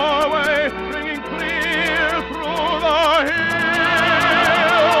Norway ringing clear through the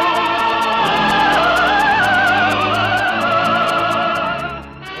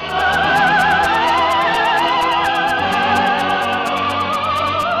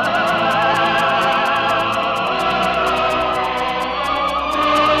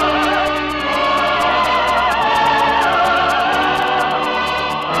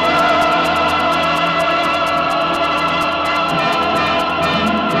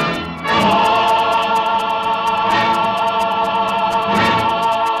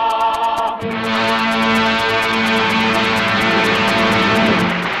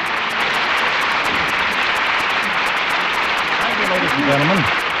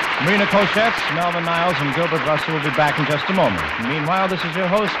Cochettes, Melvin Niles, and Gilbert Russell will be back in just a moment. Meanwhile, this is your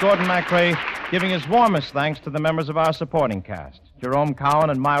host, Gordon MacRae, giving his warmest thanks to the members of our supporting cast, Jerome Cowan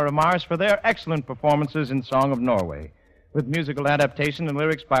and Myra Mars, for their excellent performances in Song of Norway, with musical adaptation and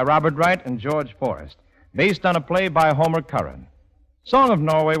lyrics by Robert Wright and George Forrest, based on a play by Homer Curran. Song of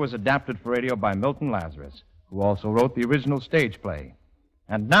Norway was adapted for radio by Milton Lazarus, who also wrote the original stage play.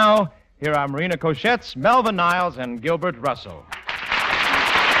 And now, Here are Marina Cochetts, Melvin Niles, and Gilbert Russell.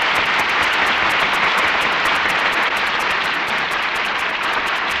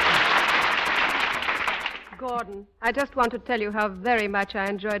 Gordon, I just want to tell you how very much I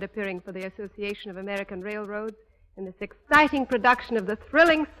enjoyed appearing for the Association of American Railroads in this exciting production of the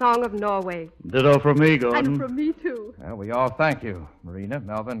thrilling Song of Norway. Ditto from me, Gordon. And from me, too. Well, we all thank you, Marina,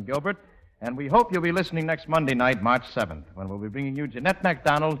 Melvin, Gilbert. And we hope you'll be listening next Monday night, March 7th, when we'll be bringing you Jeanette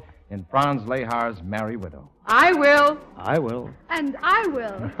MacDonald in Franz Lehar's Merry Widow. I will. I will. And I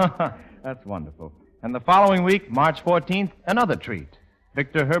will. That's wonderful. And the following week, March 14th, another treat.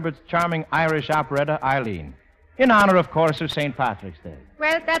 Victor Herbert's charming Irish operetta, Eileen. In honor, of course, of St. Patrick's Day.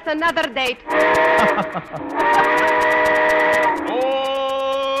 Well, that's another date.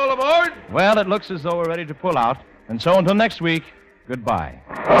 All aboard! Well, it looks as though we're ready to pull out. And so until next week, goodbye.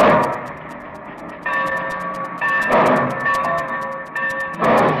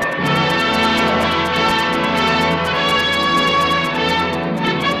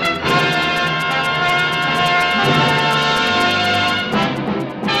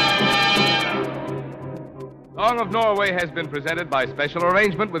 Song of Norway has been presented by special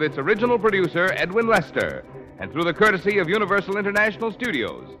arrangement with its original producer, Edwin Lester, and through the courtesy of Universal International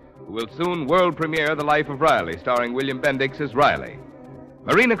Studios, who will soon world premiere The Life of Riley, starring William Bendix as Riley.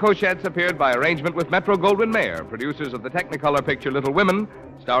 Marina Cochetts appeared by arrangement with Metro-Goldwyn-Mayer, producers of the Technicolor picture Little Women,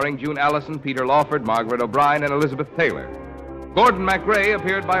 starring June Allison, Peter Lawford, Margaret O'Brien, and Elizabeth Taylor. Gordon MacRae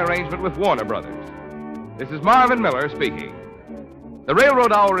appeared by arrangement with Warner Brothers. This is Marvin Miller speaking. The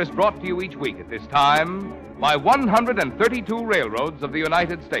Railroad Hour is brought to you each week at this time by 132 railroads of the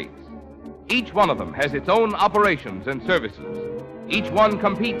United States. Each one of them has its own operations and services. Each one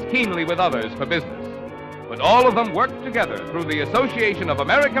competes keenly with others for business. But all of them work together through the Association of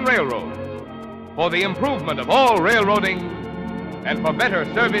American Railroads for the improvement of all railroading and for better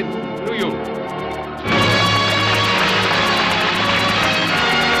service to you.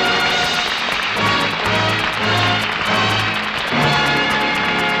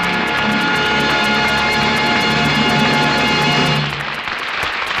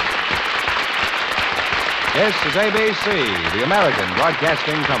 This is ABC, the American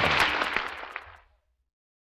Broadcasting Company.